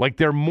 Like,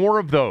 there are more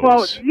of those.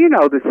 Well, you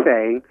know the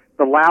saying,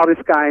 the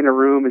loudest guy in the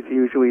room is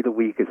usually the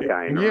weakest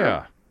guy in the room.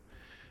 Yeah.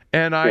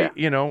 And I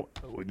don't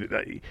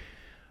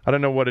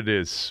know what it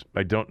is.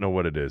 I don't know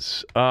what it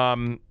is.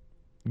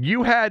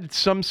 You had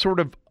some sort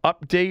of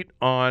update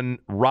on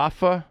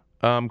Rafa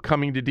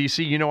coming to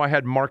D.C. I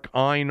had Mark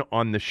Ein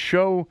on the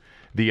show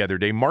the other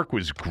day. Mark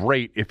was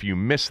great. If you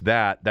missed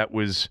that, that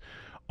was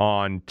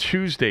on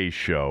Tuesday's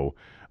show.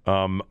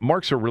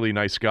 Mark's a really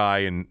nice guy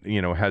and,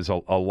 has a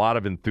lot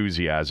of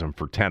enthusiasm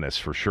for tennis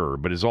for sure,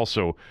 but is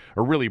also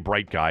a really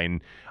bright guy.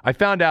 And I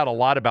found out a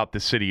lot about the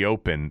City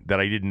Open that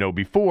I didn't know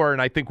before.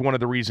 And I think one of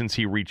the reasons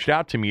he reached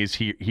out to me is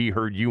he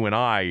heard you and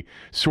I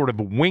sort of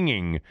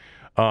winging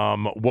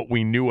what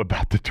we knew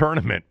about the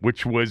tournament,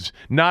 which was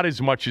not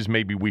as much as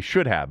maybe we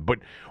should have. But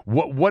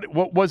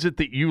what was it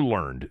that you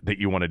learned that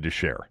you wanted to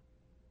share?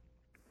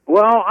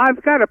 Well,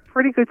 I've got a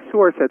pretty good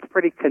source that's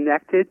pretty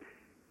connected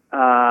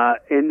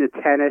in the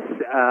tennis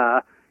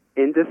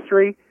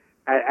industry,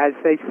 as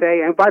they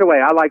say. And by the way,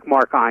 I like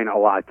Mark Ein a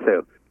lot,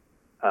 too.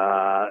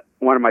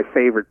 One of my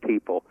favorite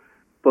people.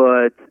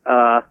 But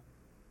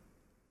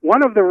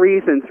one of the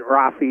reasons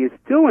Rafi is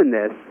doing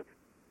this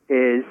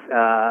is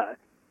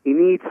he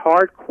needs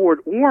hardcore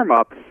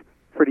warm-ups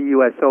for the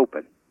U.S.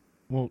 Open.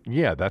 Well,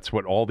 yeah, that's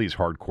what all these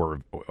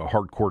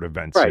hardcore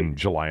events in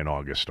July and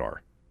August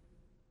are.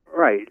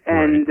 Right,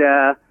 and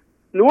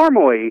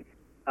normally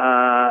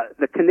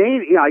the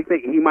Canadian, I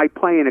think he might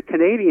play in a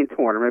Canadian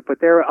tournament, but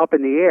they're up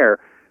in the air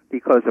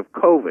because of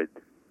COVID.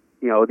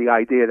 The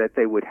idea that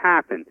they would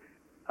happen,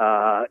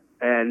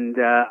 and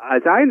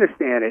as I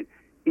understand it,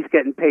 he's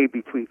getting paid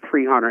between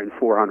 $300 and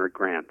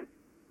 $400,000.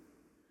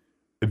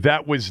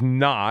 That was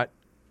not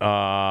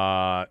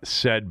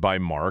said by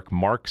Mark.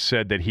 Mark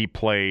said that he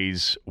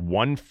plays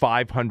one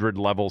 500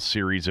 level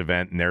series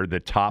event, and they're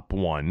the top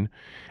one,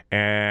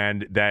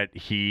 and that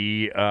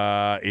he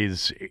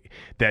is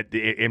that.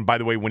 And by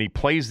the way, when he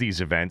plays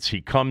these events, he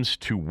comes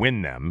to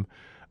win them.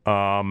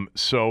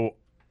 So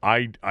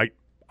I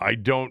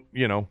don't,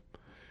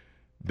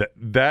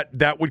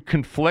 that would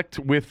conflict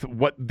with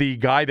what the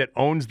guy that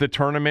owns the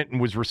tournament and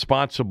was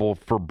responsible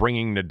for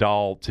bringing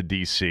Nadal to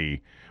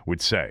DC would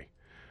say.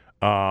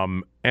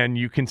 And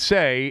you can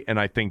say, and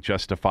I think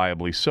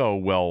justifiably so,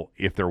 well,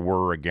 if there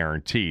were a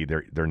guarantee,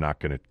 they're not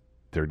going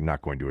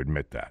to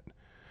admit that.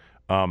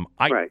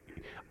 Right.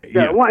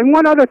 Yeah.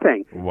 One other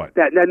thing. What?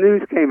 That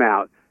news came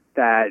out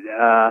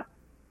that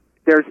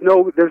there's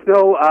no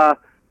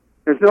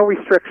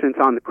restrictions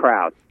on the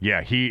crowd.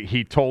 Yeah,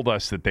 he told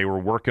us that they were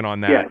working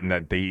on that and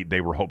that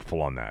they were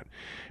hopeful on that.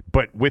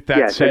 But with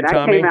that said, and that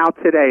Tommy, came out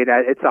today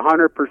that it's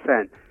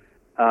 100%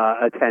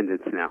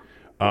 attendance now.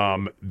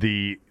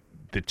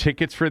 The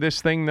tickets for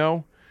this thing,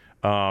 though,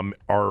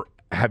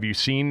 have you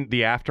seen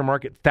the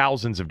aftermarket?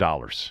 Thousands of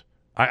dollars.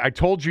 I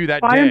told you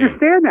that day. I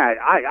understand that.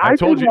 I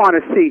didn't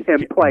want to see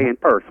him play in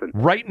person.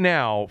 Right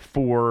now,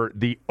 for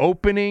the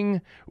opening,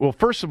 well,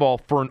 first of all,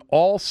 for an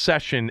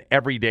all-session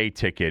everyday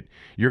ticket,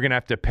 you're going to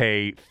have to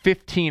pay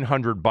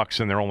 $1,500,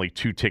 and there are only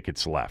 2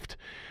 tickets left.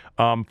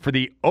 For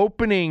the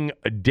opening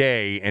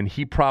day, and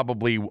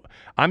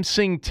I'm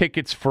seeing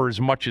tickets for as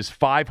much as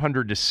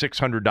 $500 to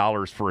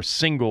 $600 for a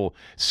single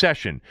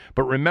session.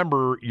 But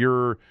remember,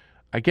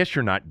 I guess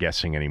you're not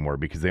guessing anymore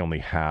because they only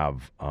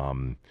have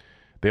one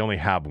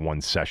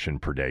session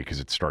per day because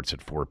it starts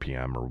at 4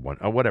 p.m. or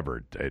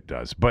whatever it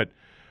does. But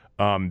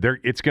they're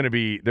going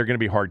to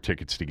be hard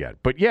tickets to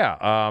get. But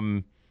yeah,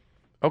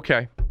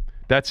 okay,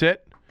 that's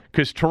it.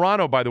 Because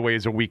Toronto, by the way,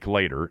 is a week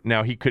later.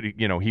 Now he could,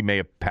 he may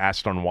have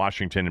passed on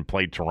Washington and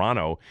played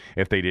Toronto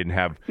if they didn't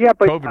have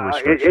COVID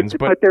restrictions.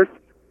 But there's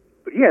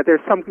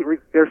some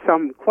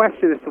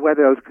question as to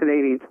whether those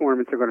Canadian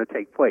tournaments are going to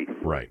take place.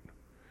 Right.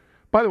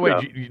 By the way,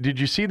 did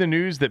you see the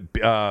news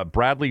that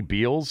Bradley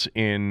Beal's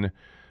in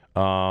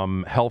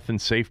health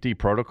and safety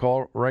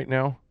protocol right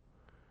now?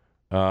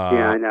 Yeah,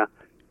 I know.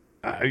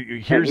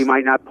 And he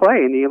might not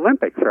play in the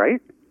Olympics, right?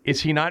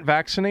 Is he not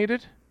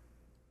vaccinated?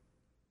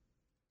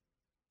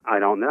 I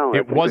don't know.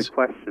 That's a good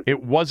question.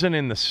 It wasn't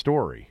in the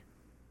story.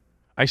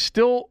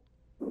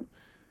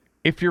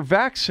 If you're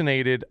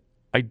vaccinated,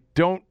 I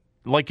don't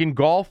like in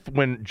golf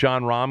when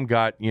John Rahm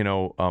got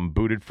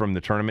booted from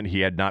the tournament.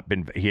 He had not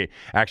been. He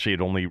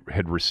actually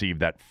had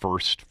received that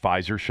first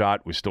Pfizer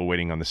shot. Was still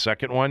waiting on the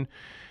second one,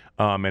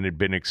 and had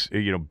been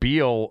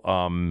Beal.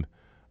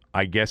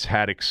 I guess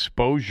had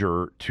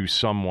exposure to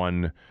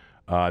someone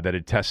that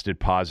had tested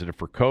positive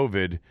for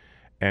COVID.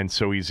 And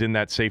so he's in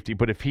that safety.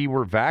 But if he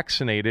were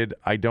vaccinated,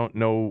 I don't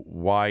know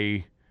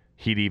why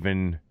he'd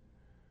even...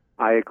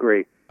 I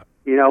agree.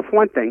 For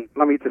one thing,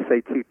 let me just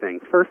say 2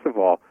 things. First of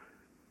all,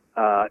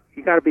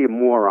 you got to be a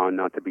moron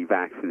not to be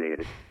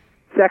vaccinated.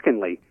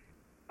 Secondly,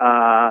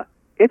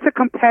 it's a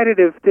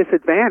competitive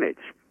disadvantage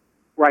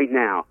right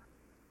now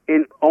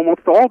in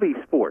almost all these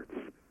sports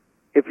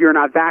if you're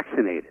not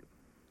vaccinated.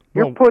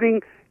 You're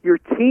putting your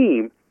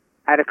team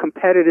at a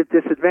competitive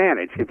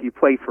disadvantage if you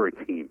play for a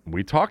team.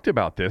 We talked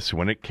about this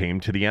when it came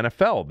to the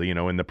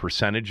NFL, in the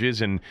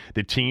percentages, and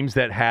the teams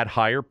that had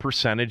higher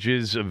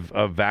percentages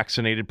of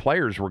vaccinated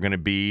players were going to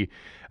be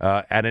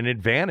at an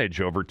advantage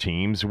over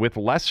teams with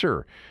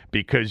lesser,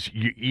 because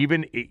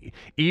even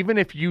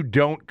if you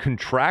don't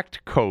contract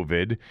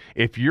COVID,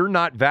 if you're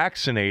not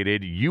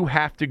vaccinated, you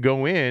have to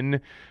go in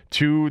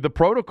to the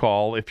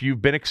protocol if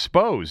you've been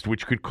exposed,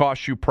 which could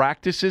cost you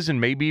practices and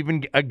maybe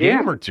even a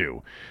game or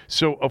two.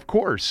 So, of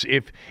course,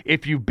 if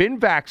you've been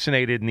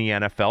vaccinated in the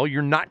NFL,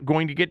 you're not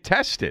going to get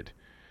tested.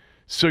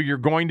 So you're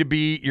going to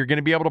be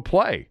able to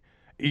play.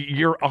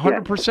 You're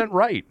 100%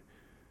 right.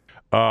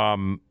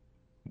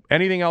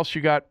 Anything else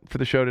you got for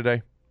the show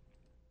today?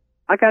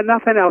 I got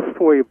nothing else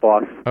for you,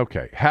 boss.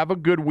 Okay. Have a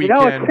good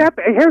weekend. Except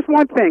here's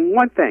one thing.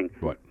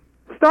 What?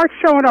 Start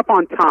showing up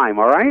on time,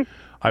 all right?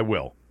 I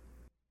will.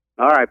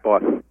 All right,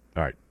 boss.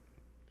 All right.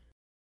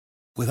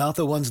 Without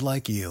the ones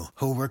like you,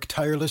 who work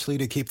tirelessly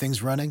to keep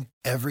things running,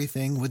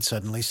 everything would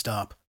suddenly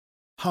stop.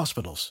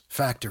 Hospitals,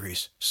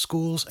 factories,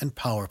 schools, and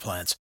power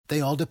plants,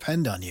 they all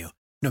depend on you.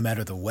 No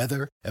matter the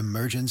weather,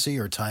 emergency,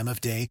 or time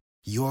of day,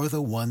 you're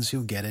the ones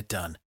who get it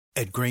done.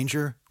 At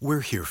Grainger,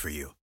 we're here for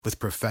you with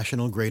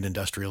professional-grade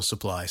industrial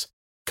supplies.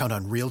 Count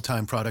on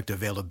real-time product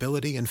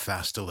availability and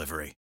fast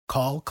delivery.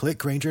 Call, click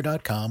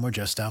Grainger.com, or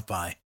just stop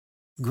by.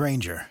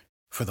 Grainger,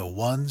 for the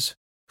ones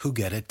who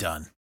get it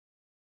done.